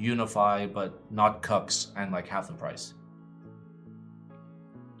like Unify, but not Cux and like half the price.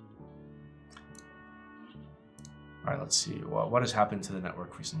 All right, let's see. What has happened to the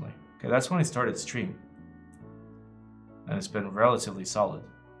network recently? Okay, that's when I started stream. And it's been relatively solid.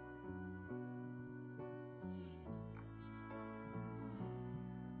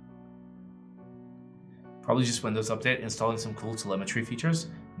 Probably just Windows Update, installing some cool telemetry features.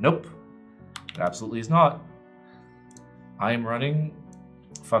 Nope, it absolutely is not. I am running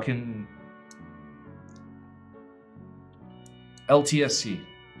fucking LTSC,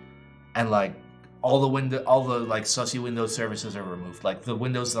 and like all the like sussy Windows services are removed. Like the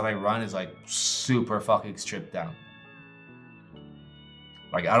Windows that I run is like super fucking stripped down.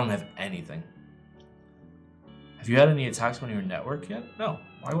 Like I don't have anything. Have you had any attacks on your network yet? No.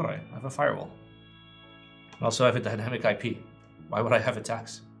 Why would I? I have a firewall. I also have a dynamic IP. Why would I have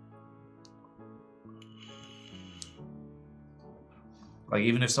attacks? Like,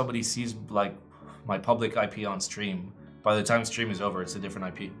 even if somebody sees, like, my public IP on stream, by the time stream is over, it's a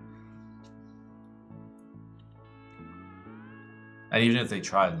different IP. And even if they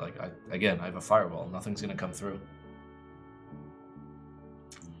tried, like, again, I have a firewall. Nothing's gonna come through.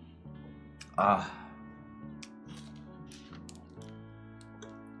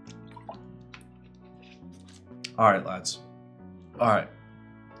 Alright, lads. Alright.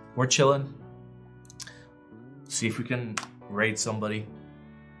 We're chilling. See if we can raid somebody.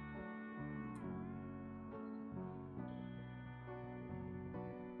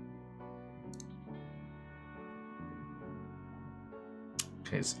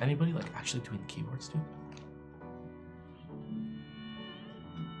 Okay, is anybody like actually doing keyboards, dude?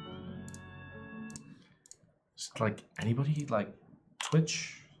 Is like anybody like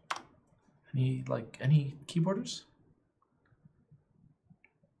Twitch? Any keyboarders?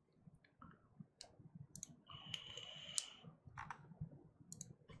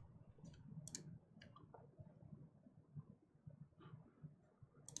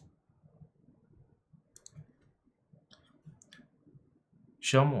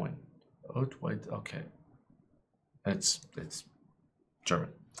 Chamoin. Oh, wait, okay. It's German.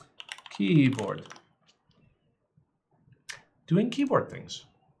 Keyboard. Doing keyboard things.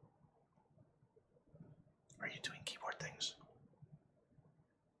 Are you doing keyboard things?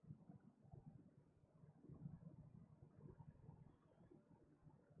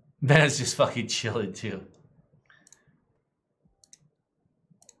 Ben's just fucking chilling too.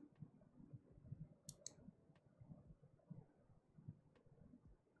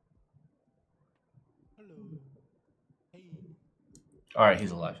 Hello. Hey. All right,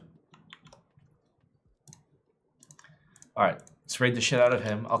 he's alive. All right, let's raid the shit out of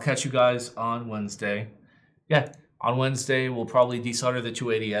him. I'll catch you guys on Wednesday. Yeah, on Wednesday, we'll probably desolder the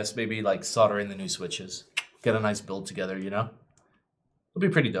 280S, maybe like solder in the new switches. Get a nice build together, you know? It'll be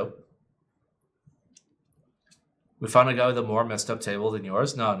pretty dope. We found a guy with a more messed up table than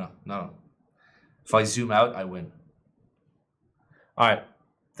yours? No. If I zoom out, I win. All right,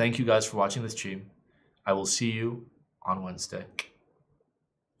 thank you guys for watching this stream. I will see you on Wednesday.